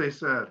remember what they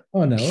said.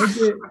 Oh no,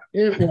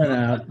 it went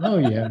out. Oh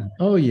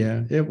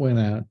yeah, it went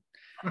out.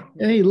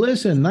 Hey,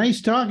 listen, nice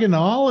talking to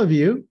all of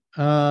you.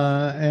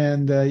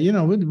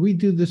 We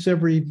do this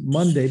every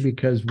Monday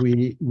because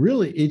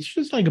it's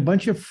just like a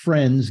bunch of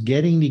friends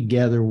getting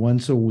together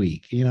once a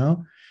week.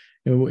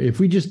 If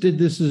we just did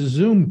this as a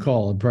Zoom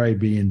call, it'd probably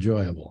be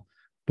enjoyable.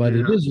 But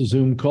it is a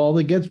Zoom call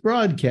that gets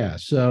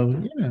broadcast.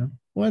 So,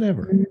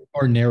 whatever.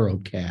 Or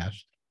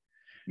narrowcast.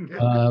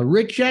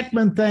 Rick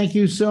Sheckman, thank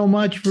you so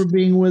much for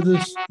being with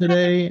us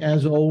today,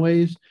 as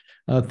always.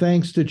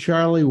 Thanks to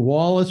Charlie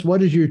Wallace.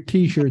 What does your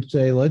T-shirt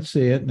say? Let's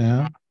see it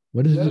now.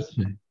 What does it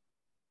say?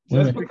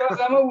 Just because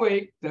I'm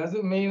awake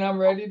doesn't mean I'm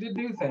ready to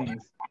do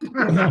things.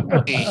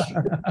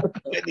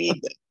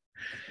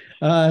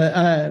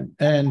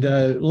 And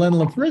Len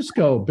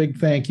LaFrisco, big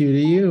thank you to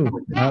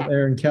you out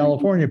there in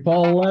California.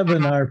 Paul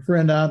Levin, our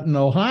friend out in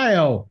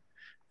Ohio,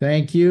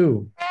 thank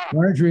you.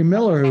 Marjorie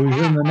Miller, who's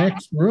in the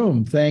next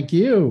room, thank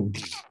you.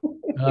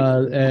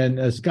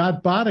 And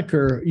Scott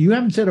Boddicker, you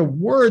haven't said a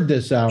word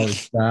this hour,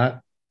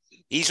 Scott.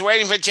 He's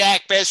waiting for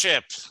Jack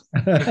Bishop.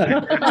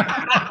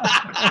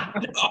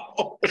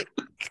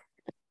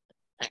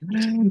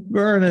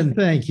 Vernon,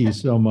 thank you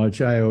so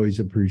much. I always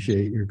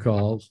appreciate your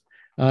calls.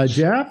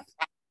 Jeff,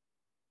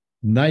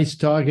 nice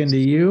talking to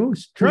you.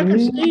 Trucker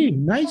Steve,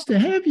 nice to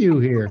have you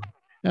here.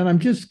 And I'm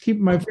just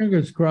keeping my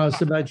fingers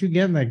crossed about you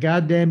getting a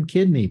goddamn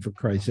kidney, for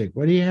Christ's sake.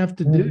 What do you have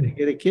to do to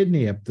get a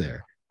kidney up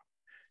there?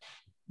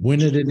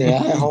 Win it in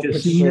a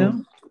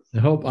casino?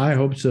 I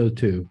hope so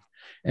too.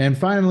 And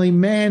finally,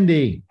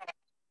 Mandy.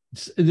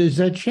 There's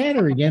that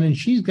chatter again, and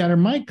she's got her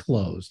mic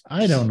closed.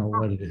 I don't know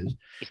what it is.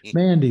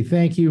 Mandy,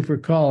 thank you for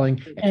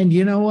calling. And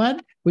you know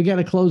what? We got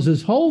to close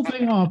this whole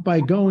thing off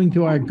by going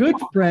to our good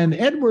friend,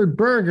 Edward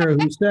Berger,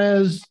 who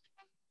says...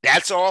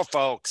 That's all,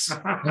 folks.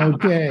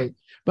 Okay.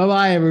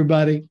 Bye-bye,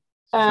 everybody.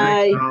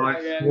 Bye. Thanks,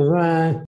 Alex. Bye.